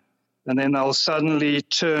runner. And then they'll suddenly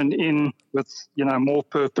turn in with, more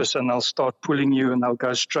purpose, and they'll start pulling you, and they'll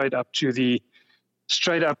go straight up to the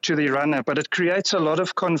runner. But it creates a lot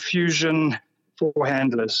of confusion for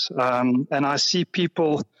handlers. And I see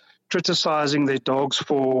people criticizing their dogs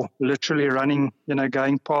for literally running,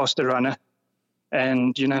 going past the runner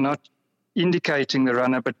and, not indicating the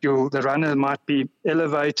runner, but the runner might be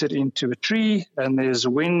elevated into a tree, and there's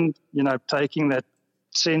wind, taking that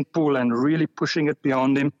scent pool and really pushing it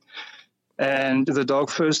beyond him. And the dog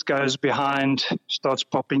first goes behind, starts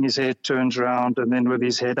popping his head, turns around, and then with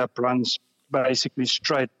his head up runs basically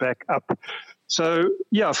straight back up. So,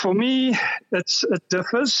 for me, it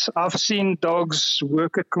differs. I've seen dogs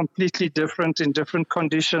work it completely different in different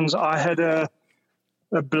conditions. I had a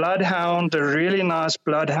bloodhound, a really nice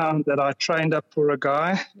bloodhound that I trained up for a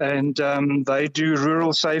guy, and they do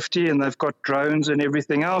rural safety, and they've got drones and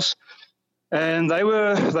everything else. And they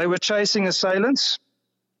were chasing assailants,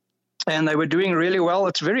 and they were doing really well.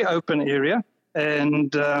 It's a very open area, and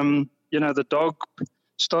the dog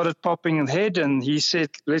started popping his head, and he said,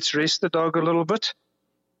 let's rest the dog a little bit.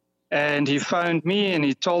 And he phoned me, and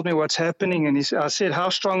he told me what's happening. And I said, how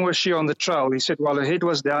strong was she on the trail? He said, well, her head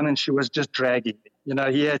was down, and she was just dragging.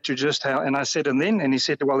 He had to just, and I said, and he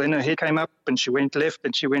said, well, then her head came up, and she went left,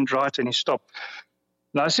 and she went right, and he stopped.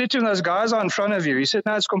 And I said to him, those guys are in front of you. He said,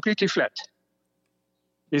 no, it's completely flat.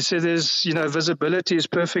 He said, there's, visibility is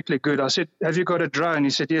perfectly good. I said, have you got a drone? He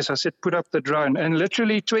said, yes. I said, put up the drone. And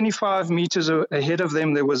literally 25 meters ahead of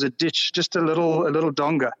them, there was a ditch, just a little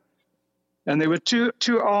donga. And there were two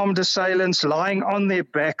armed assailants lying on their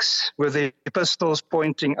backs with their pistols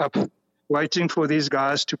pointing up, waiting for these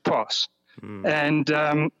guys to pass. And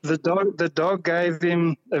the dog gave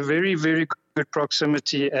him a very, very good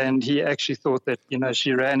proximity, and he actually thought that,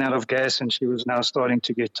 she ran out of gas and she was now starting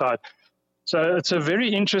to get tired. So it's a very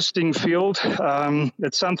interesting field.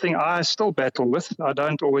 It's something I still battle with. I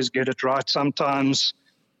don't always get it right. Sometimes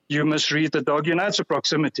you misread the dog. It's a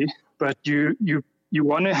proximity, but you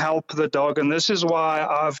want to help the dog. And this is why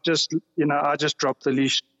I just dropped the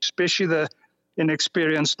leash, especially the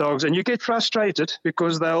inexperienced dogs. And you get frustrated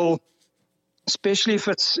because especially if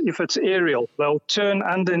it's aerial, they'll turn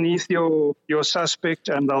underneath your suspect,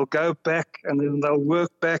 and they'll go back, and then they'll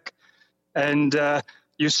work back. And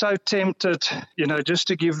you're so tempted, just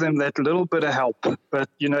to give them that little bit of help. But,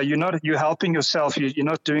 you're helping yourself. You're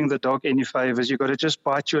not doing the dog any favors. You've got to just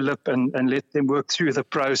bite your lip and let them work through the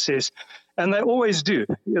process. And they always do.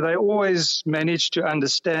 They always manage to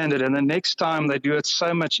understand it. And the next time they do it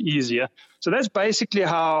so much easier. So that's basically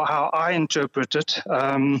how I interpret it.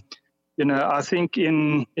 I think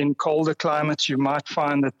in colder climates, you might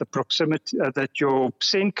find that the proximity, that your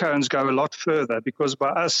scent cones go a lot further, because by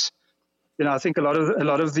us, I think a lot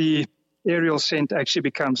of the aerial scent actually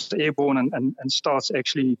becomes airborne and starts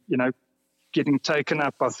actually, getting taken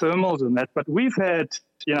up by thermals and that. But we've had,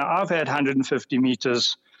 I've had 150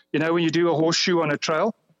 meters, when you do a horseshoe on a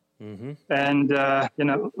trail. Mm-hmm. And,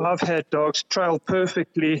 I've had dogs trail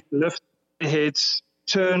perfectly, lift their heads,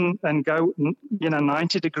 turn and go,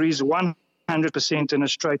 90 degrees, 100% in a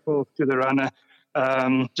straight walk to the runner,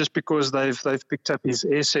 just because they've picked up his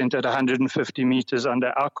air scent at 150 meters under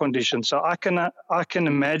our conditions. So I can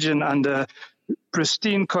imagine under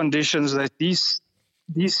pristine conditions that these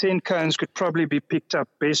scent cones could probably be picked up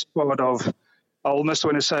best part of, I almost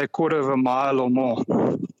want to say, a quarter of a mile or more.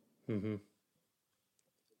 Mm-hmm.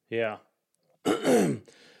 Yeah.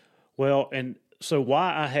 Well, and so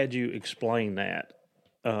why I had you explain that,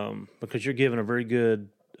 because you're giving a very good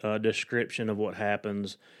description of what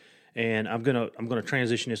happens, and I'm gonna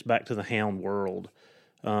transition this back to the hound world,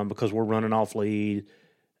 because we're running off lead,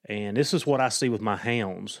 and this is what I see with my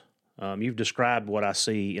hounds. You've described what I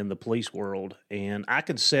see in the police world, and I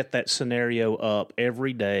can set that scenario up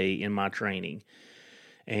every day in my training,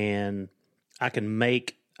 and I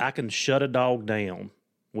can shut a dog down,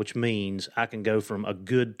 which means I can go from a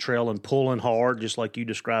good trail and pulling hard, just like you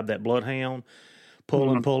described that bloodhound,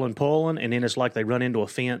 pulling, and then it's like they run into a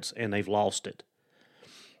fence and they've lost it.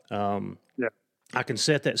 I can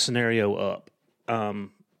set that scenario up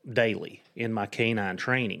daily in my canine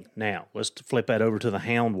training. Now, let's flip that over to the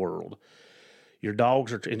hound world. Your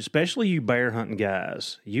dogs are, and especially you bear hunting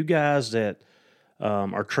guys, you guys that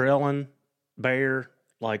are trailing bear,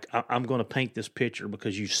 like I'm going to paint this picture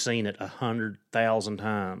because you've seen it 100,000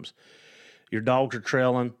 times. Your dogs are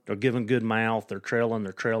trailing, they're giving good mouth, they're trailing,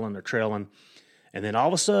 and then all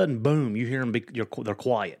of a sudden, boom, you hear them, they're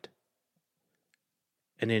quiet.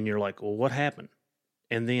 And then you're like, well, what happened?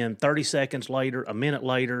 And then 30 seconds later, a minute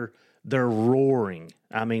later, they're roaring.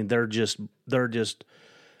 I mean, they're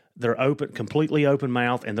open, completely open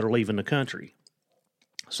mouth, and they're leaving the country.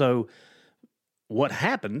 So what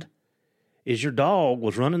happened is your dog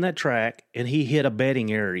was running that track, and he hit a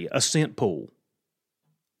bedding area, a scent pool.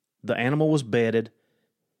 The animal was bedded,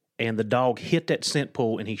 and the dog hit that scent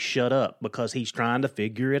pool, and he shut up because he's trying to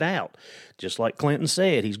figure it out. Just like Clinton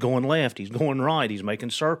said, he's going left, he's going right, he's making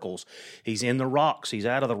circles. He's in the rocks, he's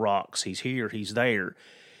out of the rocks, he's here, he's there.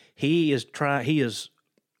 He is trying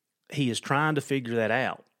to figure that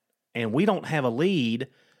out. And we don't have a lead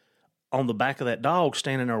on the back of that dog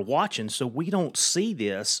standing there watching, so we don't see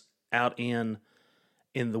this out in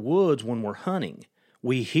the woods when we're hunting.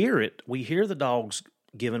 We hear it. We hear the dogs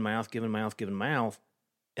giving mouth,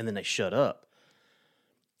 and then they shut up.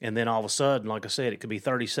 And then all of a sudden, like I said, it could be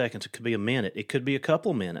 30 seconds, it could be a minute, it could be a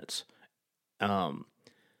couple minutes.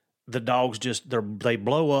 The dogs they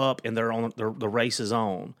blow up and the race is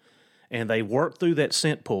on. And they work through that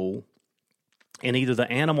scent pool, and either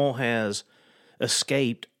the animal has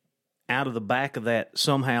escaped out of the back of that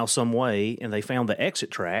somehow, some way, and they found the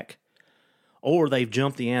exit track, or they've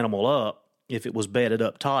jumped the animal up if it was bedded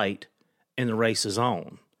up tight, and the race is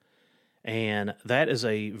on. And that is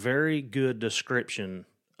a very good description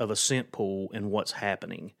of a scent pool and what's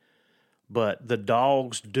happening. But the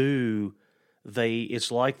dogs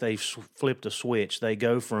it's like they've flipped a switch. They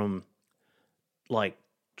go from like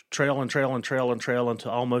trailing to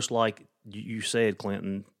almost like you said,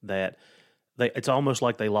 Clinton, that it's almost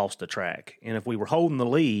like they lost the track. And if we were holding the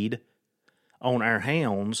lead on our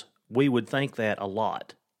hounds, we would think that a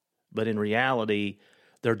lot. But in reality,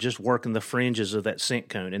 they're just working the fringes of that scent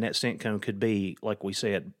cone. And that scent cone could be, like we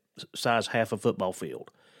said, size half a football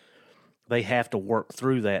field. They have to work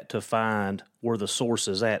through that to find where the source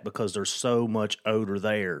is at because there's so much odor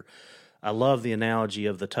there. I love the analogy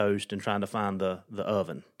of the toast and trying to find the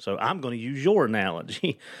oven. So I'm going to use your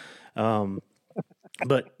analogy.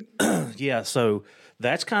 But yeah, so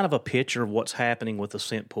that's kind of a picture of what's happening with the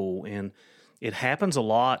scent pool, and it happens a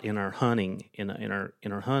lot in our hunting, in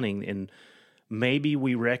our hunting, and maybe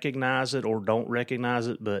we recognize it or don't recognize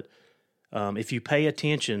it. But if you pay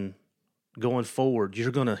attention going forward,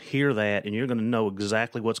 you're going to hear that, and you're going to know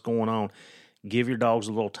exactly what's going on. Give your dogs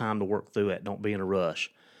a little time to work through it. Don't be in a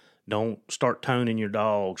rush. Don't start toning your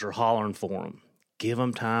dogs or hollering for them. Give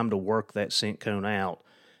them time to work that scent cone out,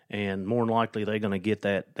 and more than likely they're going to get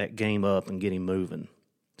that game up and get him moving.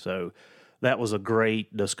 So that was a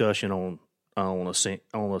great discussion on a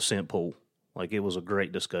scent pool. Like, it was a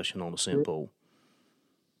great discussion on the scent pool.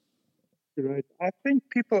 great. I think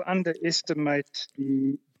people underestimate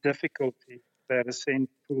the difficulty that a scent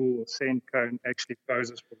pool or scent cone actually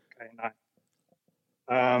poses for the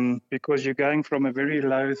canine. Because you're going from a very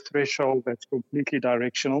low threshold that's completely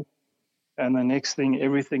directional, and the next thing,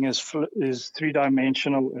 everything is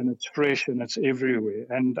three-dimensional, and it's fresh and it's everywhere.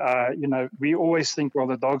 And we always think, well,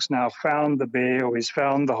 the dog's now found the bear, or he's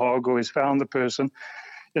found the hog, or he's found the person.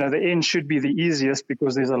 The end should be the easiest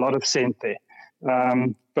because there's a lot of scent there.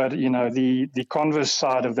 But the converse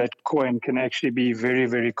side of that coin can actually be very,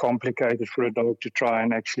 very complicated for a dog to try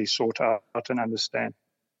and actually sort out and understand.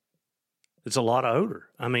 It's a lot of odor.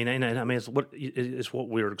 It's what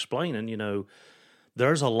we were explaining.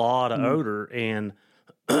 There's a lot of odor, and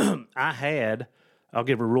I'll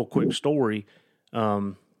give a real quick story.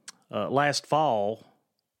 Last fall,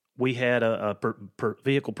 we had a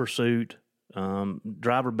vehicle pursuit.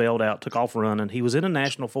 Driver bailed out, took off running. He was in a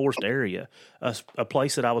national forest area, a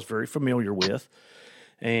place that I was very familiar with,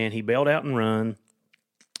 and he bailed out and run.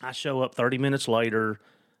 I show up 30 minutes later.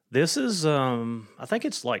 This is, I think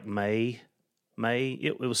it's like May.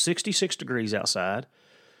 It was 66 degrees outside,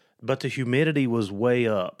 but the humidity was way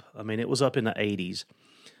up. It was up in the 80s.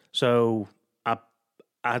 So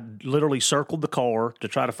I literally circled the car to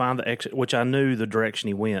try to find the exit, which I knew the direction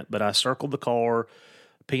he went, but I circled the car.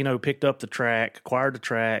 Pino picked up the track, acquired the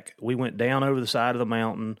track. We went down over the side of the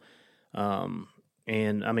mountain.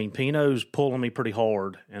 Pino's pulling me pretty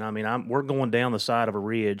hard. And we're going down the side of a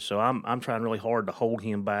ridge. So I'm trying really hard to hold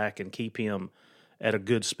him back and keep him at a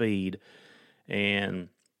good speed. And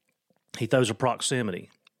he throws a proximity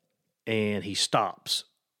and he stops.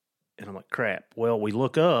 And I'm like, crap. Well, we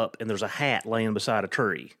look up and there's a hat laying beside a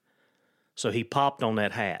tree. So he popped on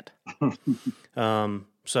that hat.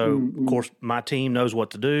 So, of course, my team knows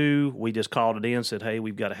what to do. We just called it in, said, hey,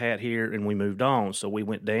 we've got a hat here, and we moved on. So we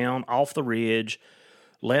went down off the ridge,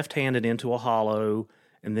 left-handed into a hollow,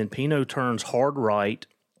 and then Pino turns hard right.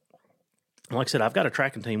 Like I said, I've got a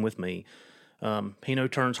tracking team with me. Pino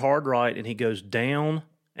turns hard right, and he goes down,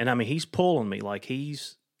 and he's pulling me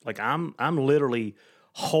I'm literally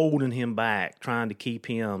holding him back, trying to keep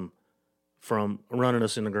him from running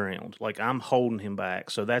us in the ground. I'm holding him back.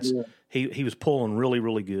 So that's he was pulling really,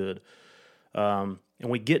 really good. And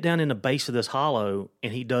we get down in the base of this hollow,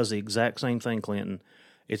 and he does the exact same thing, Clinton.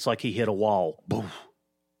 It's like he hit a wall. Boom.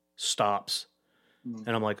 Stops. And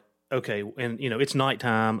I'm like, okay. And, it's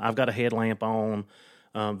nighttime. I've got a headlamp on.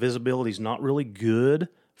 Visibility's not really good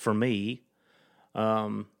for me.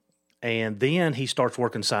 And then he starts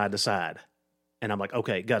working side to side. And I'm like,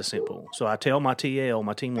 okay, got a scent pool. So I tell my TL,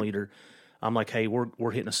 my team leader, I'm like, hey,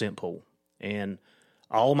 we're hitting a scent pool. And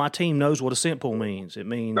all my team knows what a scent pool means. It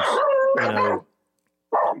means,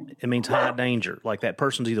 it means high danger. Like that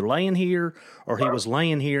person's either laying here or he was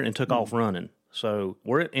laying here and took off running. So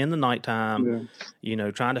we're in the nighttime,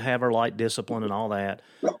 trying to have our light discipline and all that.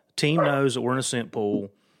 Team knows that we're in a scent pool.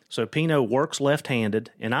 So Pino works left-handed,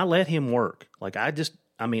 and I let him work. I've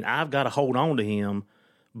got to hold on to him,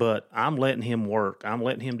 but I'm letting him work. I'm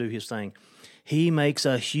letting him do his thing. He makes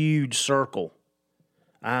a huge circle.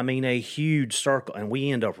 A huge circle. And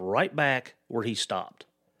we end up right back where he stopped.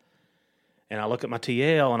 And I look at my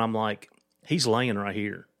TL and I'm like, he's laying right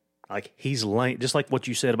here. He's laying, just like what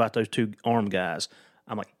you said about those two armed guys.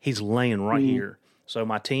 I'm like, he's laying right here. So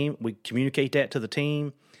my team, we communicate that to the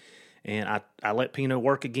team. And I let Pino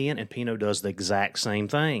work again. And Pino does the exact same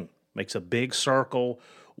thing. Makes a big circle,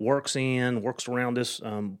 works around this,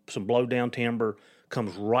 some blow down timber,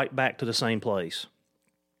 comes right back to the same place.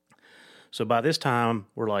 So by this time,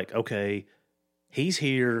 we're like, okay, he's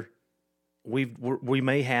here. We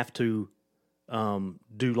may have to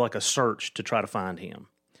do like a search to try to find him.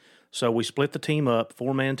 So we split the team up,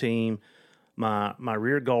 4-man team. My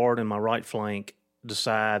rear guard and my right flank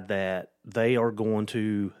decide that they are going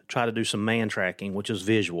to try to do some man tracking, which is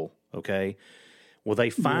visual, okay? Well,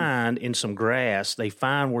 they find in some grass,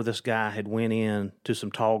 where this guy had went in to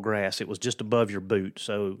some tall grass. It was just above your boot,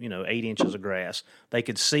 so, 8 inches of grass. They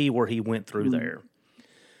could see where he went through there.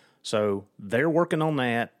 So they're working on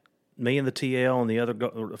that. Me and the TL and the other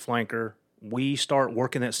flanker, we start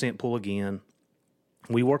working that scent pool again.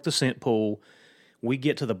 We work the scent pool. We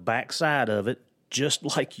get to the back side of it, just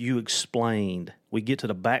like you explained. We get to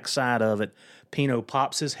the back side of it. Pino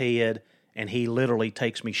pops his head, and he literally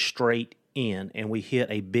takes me straight in, and we hit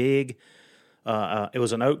a big, it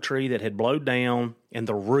was an oak tree that had blowed down, and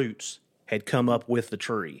the roots had come up with the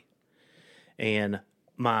tree. And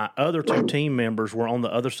my other two team members were on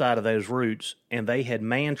the other side of those roots, and they had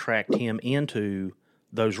man-tracked him into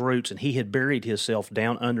those roots, and he had buried himself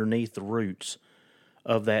down underneath the roots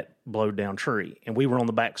of that blowed down tree. And we were on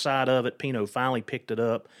the back side of it. Pino finally picked it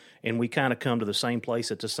up, and we kind of come to the same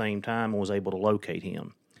place at the same time and was able to locate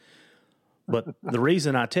him. But the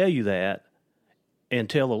reason I tell you that and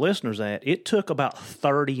tell the listeners that, it took about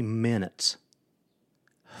 30 minutes.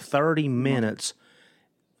 30 minutes.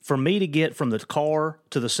 For me to get from the car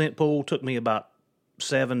to the scent pool took me about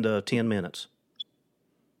 7 to 10 minutes.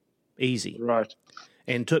 Easy. Right.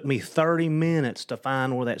 And took me 30 minutes to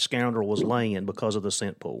find where that scoundrel was laying because of the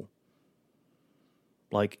scent pool.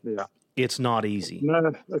 Like, it's not easy.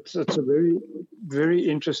 No, it's a very, very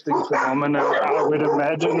interesting phenomenon. I would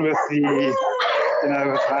imagine with the,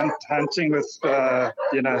 with hunting with,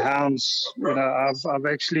 hounds, I've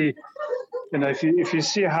actually, if you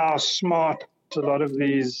see how smart a lot of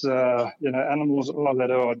these, animals are that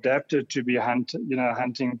are adapted to be hunted,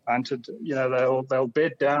 they'll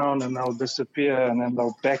bed down and they'll disappear and then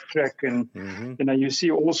they'll backtrack and, you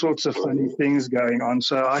see all sorts of funny things going on.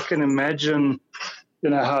 So I can imagine,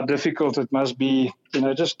 how difficult it must be,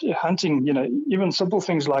 just hunting, even simple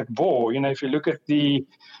things like boar. If you look at the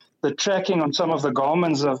tracking on some of the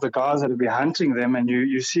garments of the guys that will be hunting them and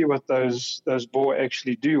you see what those boar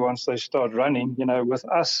actually do once they start running, with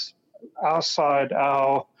us, our side,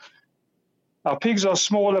 our pigs are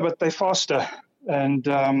smaller, but they're faster. And,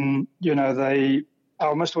 I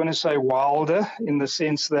almost want to say wilder in the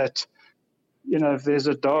sense that, if there's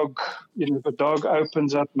a dog, if a dog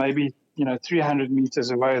opens up maybe, 300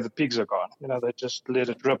 meters away, the pigs are gone. They just let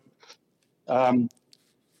it rip. And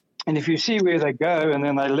if you see where they go and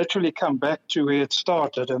then they literally come back to where it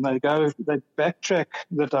started and they backtrack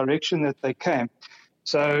the direction that they came.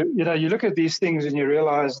 So, you look at these things and you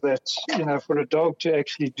realize that, for a dog to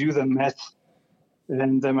actually do the math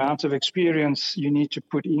and the amount of experience you need to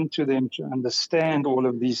put into them to understand all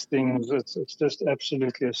of these things, it's just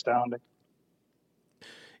absolutely astounding.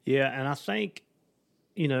 Yeah, and I think,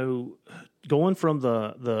 going from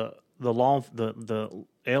the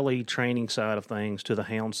LE training side of things to the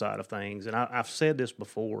hound side of things, and I've said this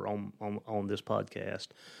before on this podcast,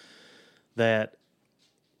 that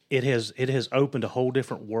it has opened a whole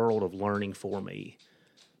different world of learning for me,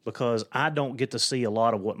 because I don't get to see a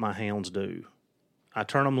lot of what my hounds do. I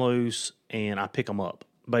turn them loose and I pick them up.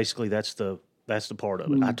 Basically, that's the part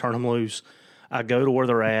of it. I turn them loose. I go to where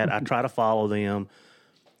they're at. I try to follow them.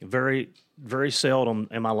 Very, very seldom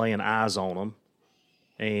am I laying eyes on them.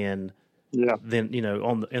 And then,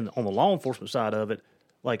 on the law enforcement side of it,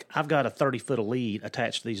 like, I've got a 30-foot lead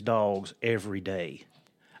attached to these dogs every day.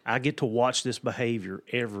 I get to watch this behavior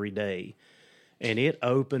every day, and it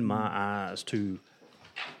opened my eyes to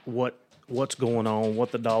what's going on,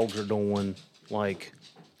 what the dogs are doing. Like,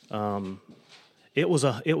 it was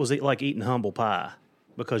like eating humble pie,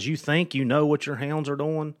 because you think you know what your hounds are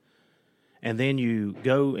doing, and then you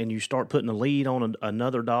go and you start putting a lead on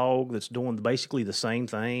another dog that's doing basically the same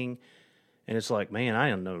thing, and it's like, man, I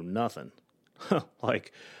didn't know nothing.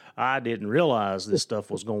 Like, I didn't realize this stuff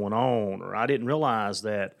was going on, or I didn't realize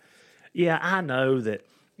that, I know that,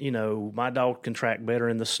 my dog can track better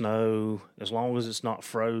in the snow as long as it's not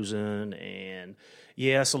frozen, and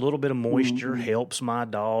yes, a little bit of moisture helps my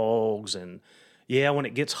dogs, and when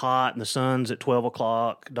it gets hot and the sun's at 12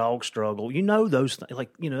 o'clock, dogs struggle. Those things, like,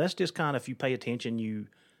 that's just kind of, if you pay attention,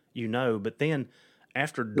 you know. But then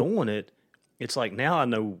after doing it, it's like, now I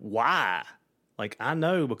know why. Like, I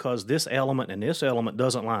know because this element and this element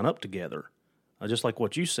doesn't line up together. Just like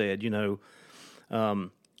what you said, your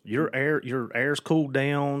air's cooled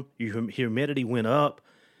down, your humidity went up,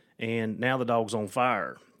 and now the dog's on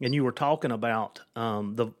fire. And you were talking about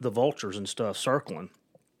the vultures and stuff circling.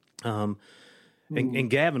 And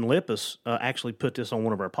Gavin Lippis actually put this on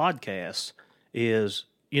one of our podcasts, is,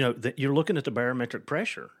 that you're looking at the barometric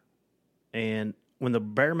pressure. And when the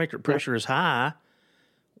barometric pressure is high,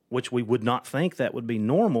 which we would not think that would be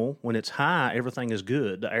normal, when it's high, everything is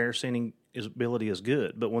good. The air sending ability is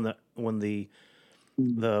good. But when the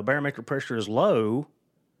barometric pressure is low,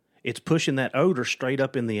 it's pushing that odor straight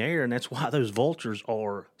up in the air, and that's why those vultures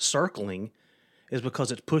are circling, is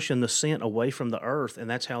because it's pushing the scent away from the earth, and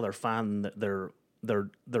that's how they're finding that they're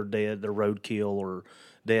dead, their roadkill or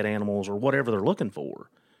dead animals or whatever they're looking for.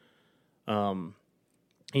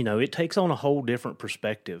 It takes on a whole different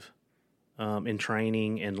perspective in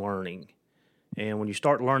training and learning. And when you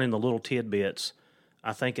start learning the little tidbits,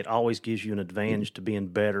 I think it always gives you an advantage to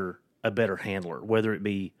being a better handler, whether it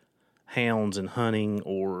be hounds and hunting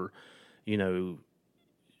or,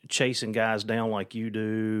 chasing guys down like you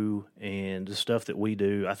do and the stuff that we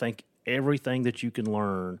do. I think everything that you can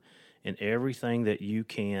learn and everything that you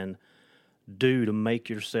can do to make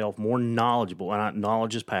yourself more knowledgeable, and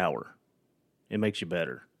knowledge is power. It makes you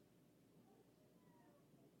better.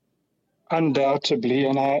 Undoubtedly.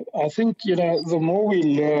 And I think, the more we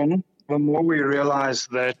learn, the more we realize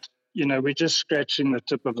that, we're just scratching the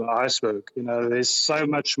tip of the iceberg. There's so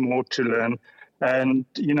much more to learn. And,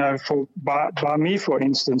 by me, for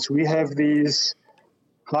instance, we have these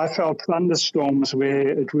high-felt thunderstorms where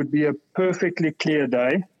it would be a perfectly clear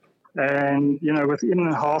day. And, within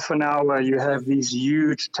half an hour, you have these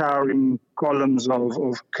huge towering columns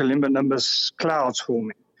of cumulonimbus clouds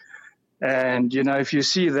forming. And, if you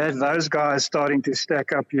see that, those guys starting to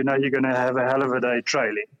stack up, you're going to have a hell of a day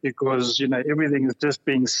trailing because, everything is just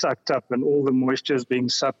being sucked up and all the moisture is being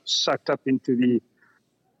sucked up into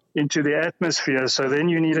the atmosphere. So then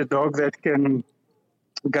you need a dog that can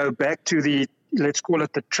go back to let's call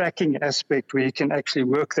it the tracking aspect, where you can actually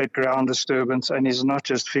work that ground disturbance and is not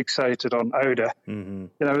just fixated on odor. Mm-hmm.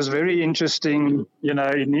 It was very interesting.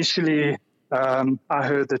 Initially I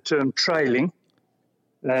heard the term trailing.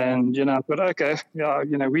 And, but okay,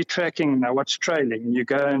 we're tracking now. What's trailing? And you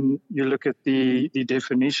go and you look at the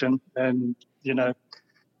definition and,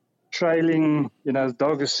 trailing, the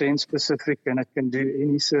dog is scent specific and it can do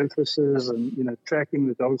any surfaces and, tracking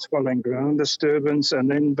the dog's following ground disturbance.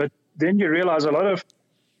 But then you realize a lot of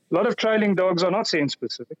trailing dogs are not scent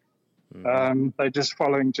specific. Mm-hmm. They're just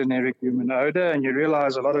following generic human odor, and you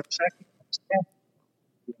realize a lot of tracking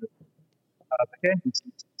can be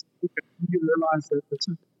you realize that this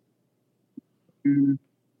is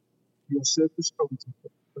your surface content,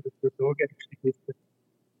 but if the dog actually gets it,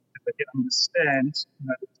 that it understands,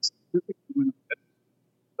 it's specific human odor.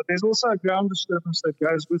 But there's also a ground disturbance that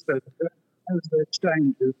goes with it. As that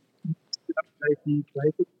changes, between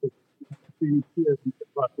peers and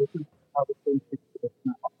stuff, this is how the context is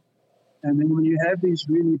now. And then when you have these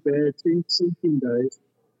really bad sinking days,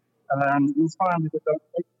 you'll find that the dog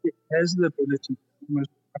actually has the ability to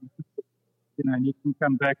almost and you can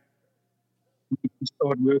come back and you can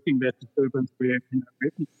start working that disturbance where you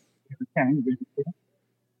can.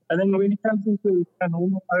 And then when it comes into a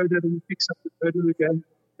normal odor, then you fix up the odor again.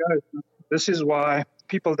 This is why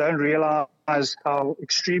people don't realize how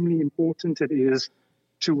extremely important it is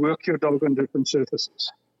to work your dog on different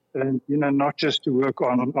surfaces. And, not just to work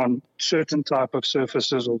on certain type of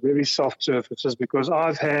surfaces or very soft surfaces, because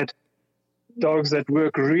I've had dogs that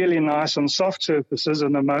work really nice on soft surfaces,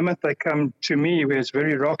 and the moment they come to me where it's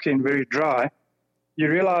very rocky and very dry, you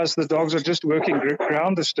realize the dogs are just working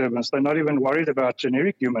ground disturbance. They're not even worried about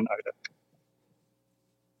generic human odor.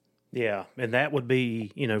 Yeah, and that would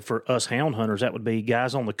be, for us hound hunters, that would be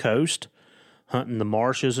guys on the coast hunting the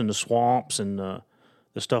marshes and the swamps and the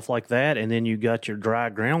stuff like that, and then you got your dry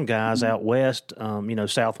ground guys out west,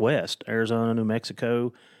 southwest, Arizona, New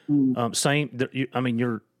Mexico.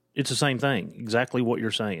 It's the same thing, exactly what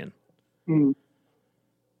you're saying. Mm.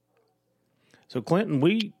 So, Clinton,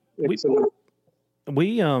 we've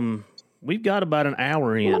got about an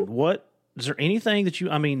hour in. Is there anything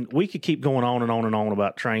that we could keep going on and on and on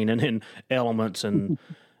about training and elements and,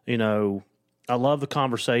 I love the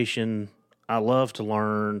conversation. I love to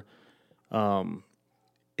learn.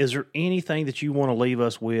 Is there anything that you want to leave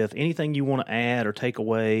us with, anything you want to add or take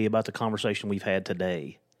away about the conversation we've had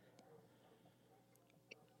today?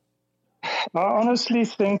 I honestly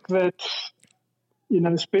think that,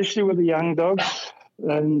 especially with the young dogs,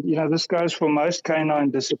 and, this goes for most canine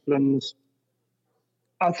disciplines,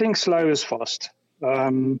 I think slow is fast.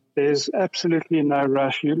 There's absolutely no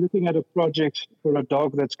rush. You're looking at a project for a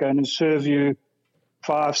dog that's going to serve you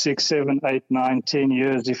 5, 6, 7, 8, 9, 10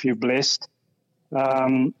 years if you're blessed.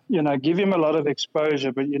 Give him a lot of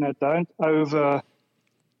exposure, but, don't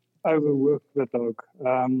overwork the dog.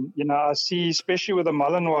 I see, especially with the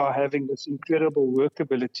Malinois having this incredible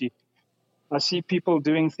workability, I see people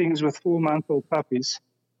doing things with 4-month-old puppies,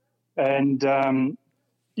 and,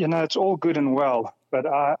 it's all good and well, but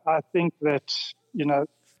I think that,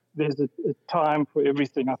 there's a time for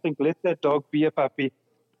everything. I think let that dog be a puppy,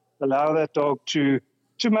 allow that dog to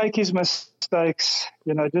make his mistakes,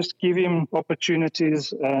 just give him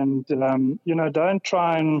opportunities and, don't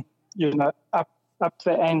try and, up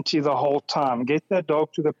the ante the whole time. Get that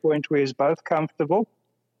dog to the point where he's both comfortable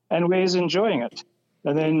and where he's enjoying it.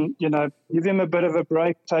 And then, give him a bit of a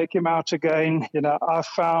break, take him out again. I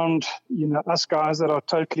found, us guys that are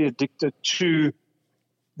totally addicted to,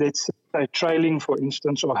 let's say, trailing, for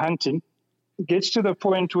instance, or hunting, it gets to the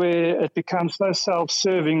point where it becomes so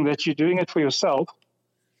self-serving that you're doing it for yourself.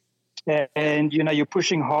 And, you're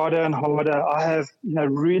pushing harder and harder. I have,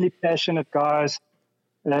 really passionate guys,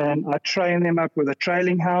 and I train them up with a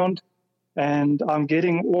trailing hound, and I'm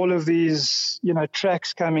getting all of these,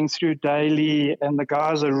 tracks coming through daily, and the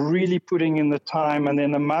guys are really putting in the time. And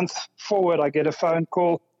then a month forward, I get a phone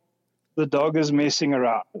call. the dog is messing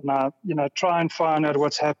around. And I, try and find out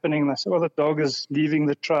what's happening. And I say, well, the dog is leaving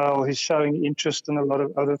the trail. He's showing interest in a lot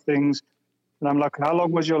of other things. And I'm like, how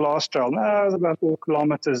long was your last trail? No, it was about 4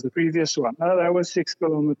 kilometers. The previous one, no, that was 6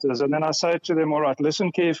 kilometers. And then I say to them, all right,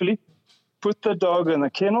 listen carefully. Put the dog in the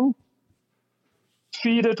kennel,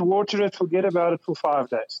 feed it, water it, forget about it for 5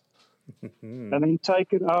 days. And then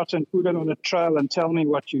take it out and put it on a trail and tell me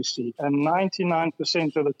what you see. And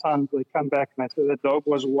 99% of the time they come back and they say the dog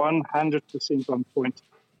was 100% on point.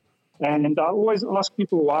 And I always ask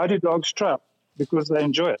people, why do dogs trail? Because they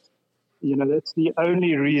enjoy it. That's the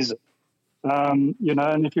only reason. And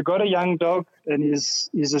if you've got a young dog and he's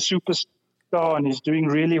a superstar and he's doing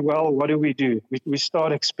really well, what do? We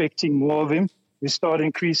start expecting more of him. We start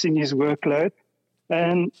increasing his workload.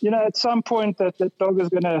 And, at some point that dog is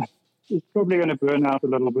probably going to burn out a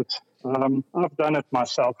little bit. I've done it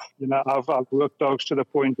myself. I've worked dogs to the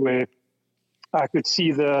point where I could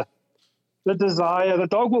see the desire. The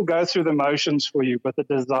dog will go through the motions for you, but the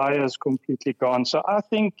desire is completely gone. So I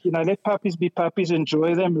think, let puppies be puppies,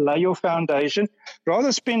 enjoy them, lay your foundation.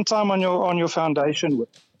 Rather spend time on your foundation with,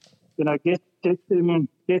 get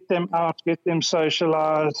them out, get them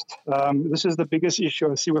socialized. This is the biggest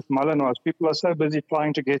issue I see with Malinois. People are so busy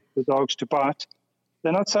trying to get the dogs to bite.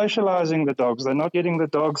 They're not socializing the dogs. They're not getting the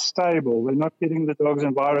dogs stable. They're not getting the dogs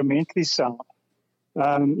environmentally sound.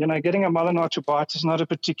 Getting a Malinois to bite is not a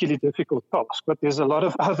particularly difficult task, but there's a lot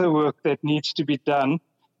of other work that needs to be done,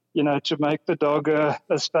 to make the dog a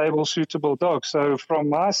stable, suitable dog. So from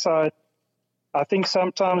my side, I think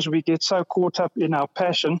sometimes we get so caught up in our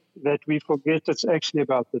passion that we forget it's actually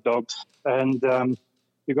about the dogs. And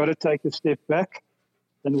you've got to take a step back.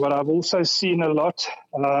 And what I've also seen a lot,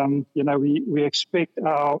 we expect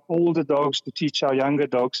our older dogs to teach our younger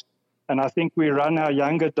dogs. And I think we run our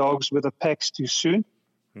younger dogs with the packs too soon.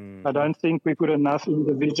 Mm-hmm. I don't think we put enough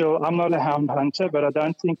individual. I'm not a hound hunter, but I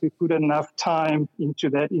don't think we put enough time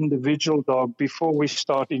into that individual dog before we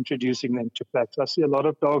start introducing them to packs. I see a lot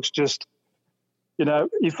of dogs just,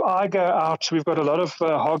 if I go out, we've got a lot of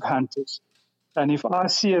hog hunters. And if I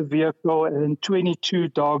see a vehicle and 22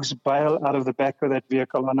 dogs bail out of the back of that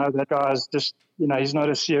vehicle, I know that guy is just, he's not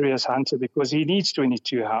a serious hunter because he needs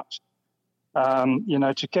 22 hounds,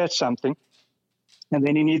 to catch something. And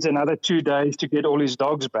then he needs another 2 days to get all his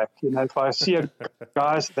dogs back. If I see a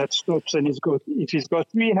guy that stops and if he's got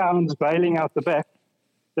 3 hounds bailing out the back,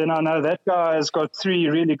 then I know that guy has got 3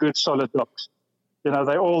 really good solid dogs. They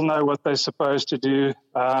all know what they're supposed to do.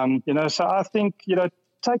 So I think,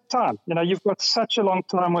 take time. You've got such a long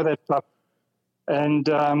time with that pup. And,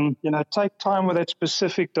 take time with that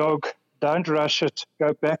specific dog. Don't rush it.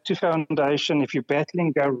 Go back to foundation. If you're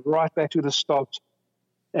battling, go right back to the start.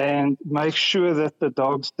 And make sure that the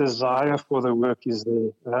dog's desire for the work is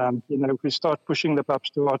there. If we start pushing the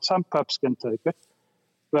pups too hard, some pups can take it.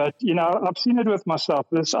 But, I've seen it with myself.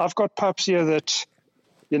 I've got pups here that,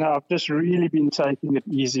 I've just really been taking it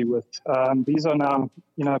easy with. These are now,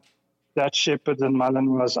 Dutch Shepherds and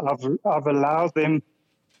Malinois. I've allowed them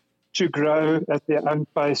to grow at their own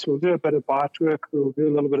pace. We'll do a bit of bite work. We'll do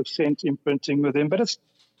a little bit of scent imprinting with them, but it's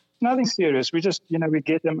nothing serious. We just, we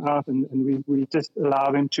get them out and we just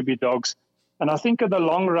allow them to be dogs. And I think in the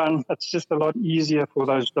long run, it's just a lot easier for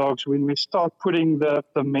those dogs. When we start putting the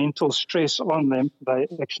mental stress on them, they're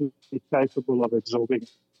actually capable of absorbing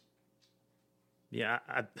it. Yeah,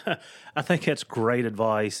 I think that's great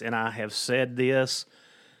advice, and I have said this,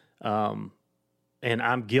 and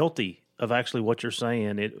I'm guilty of actually what you're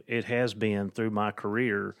saying. It has been through my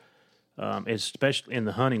career, especially in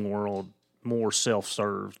the hunting world, more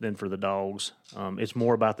self-served than for the dogs. It's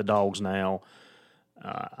more about the dogs now.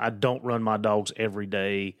 I don't run my dogs every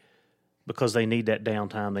day because they need that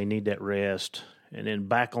downtime, they need that rest, and then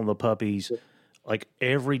back on the puppies. Like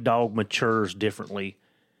every dog matures differently,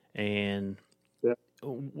 and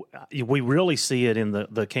we really see it in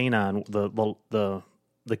the canine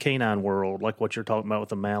the canine world, like what you're talking about with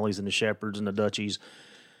the Malleys and the Shepherds and the Dutchies.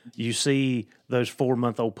 You see those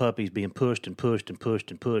 4-month-old puppies being pushed and pushed and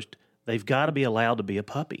pushed and pushed. They've got to be allowed to be a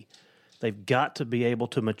puppy. They've got to be able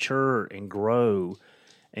to mature and grow.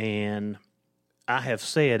 And I have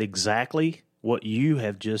said exactly what you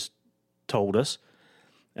have just told us.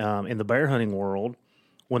 In the bear hunting world,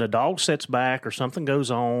 when a dog sets back or something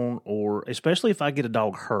goes on, or especially if I get a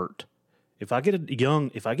dog hurt, if I get a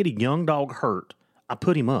young dog hurt, I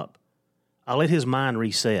put him up. I let his mind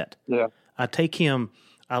reset. Yeah. I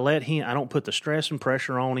don't put the stress and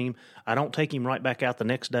pressure on him. I don't take him right back out the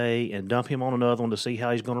next day and dump him on another one to see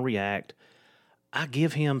how he's going to react. I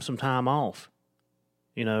give him some time off.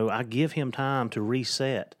 I give him time to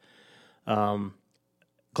reset. Clinton,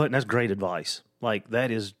 that's great advice. Like, that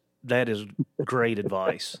is that is great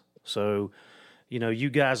advice. So, you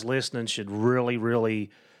guys listening should really, really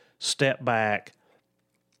step back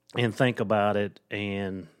and think about it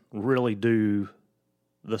and really do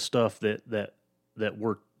the stuff that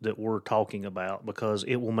we're talking about, because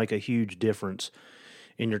it will make a huge difference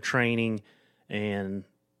in your training and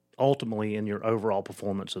ultimately in your overall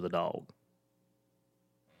performance of the dog.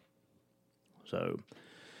 So,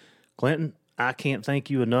 Clinton, I can't thank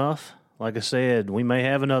you enough. Like I said, we may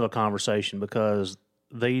have another conversation because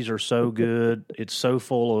these are so good. It's so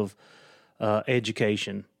full of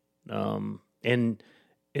education, and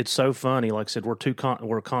it's so funny. Like I said, we're two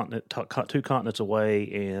continents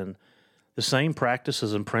away, and the same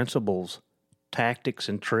practices and principles, tactics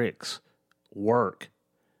and tricks work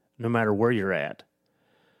no matter where you're at.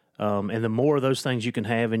 And the more of those things you can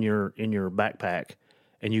have in your backpack,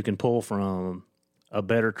 and you can pull from a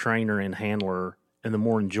better trainer and handler, and the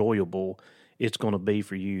more enjoyable it's going to be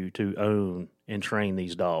for you to own and train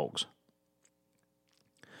these dogs.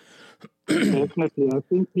 Definitely. I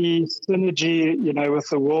think the synergy, with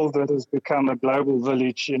the world that has become a global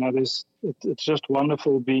village, it's just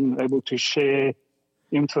wonderful being able to share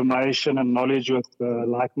information and knowledge with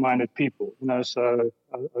like-minded people. So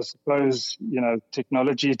I suppose,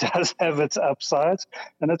 technology does have its upsides,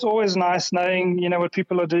 and it's always nice knowing, what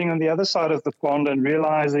people are doing on the other side of the pond and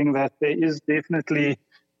realizing that there is definitely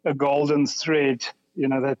a golden thread,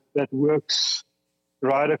 that works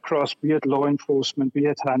right across, be it law enforcement, be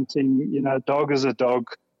it hunting. A dog is a dog,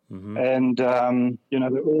 Mm-hmm. and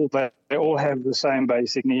they all have the same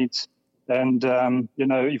basic needs. And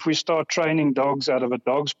if we start training dogs out of a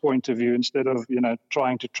dog's point of view instead of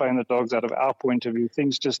trying to train the dogs out of our point of view,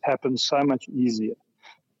 things just happen so much easier.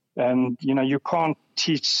 And you can't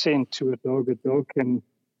teach scent to a dog. A dog can,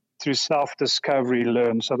 through self-discovery,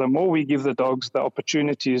 learn. So the more we give the dogs the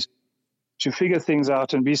opportunities to figure things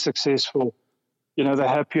out and be successful, the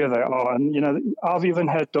happier they are. And, I've even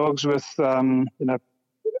had dogs with,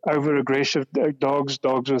 over-aggressive dogs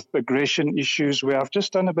with aggression issues, where I've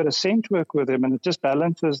just done a bit of scent work with them, and it just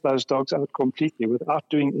balances those dogs out completely without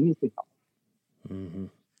doing anything else. Mm-hmm.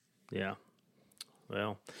 Yeah.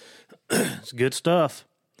 Well, it's good stuff.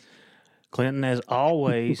 Clinton, as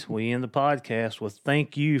always, we end the podcast with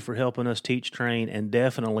thank you for helping us teach, train, and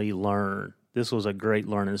definitely learn. This was a great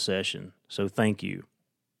learning session, so thank you.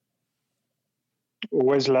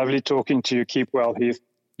 Always lovely talking to you. Keep well, Heath.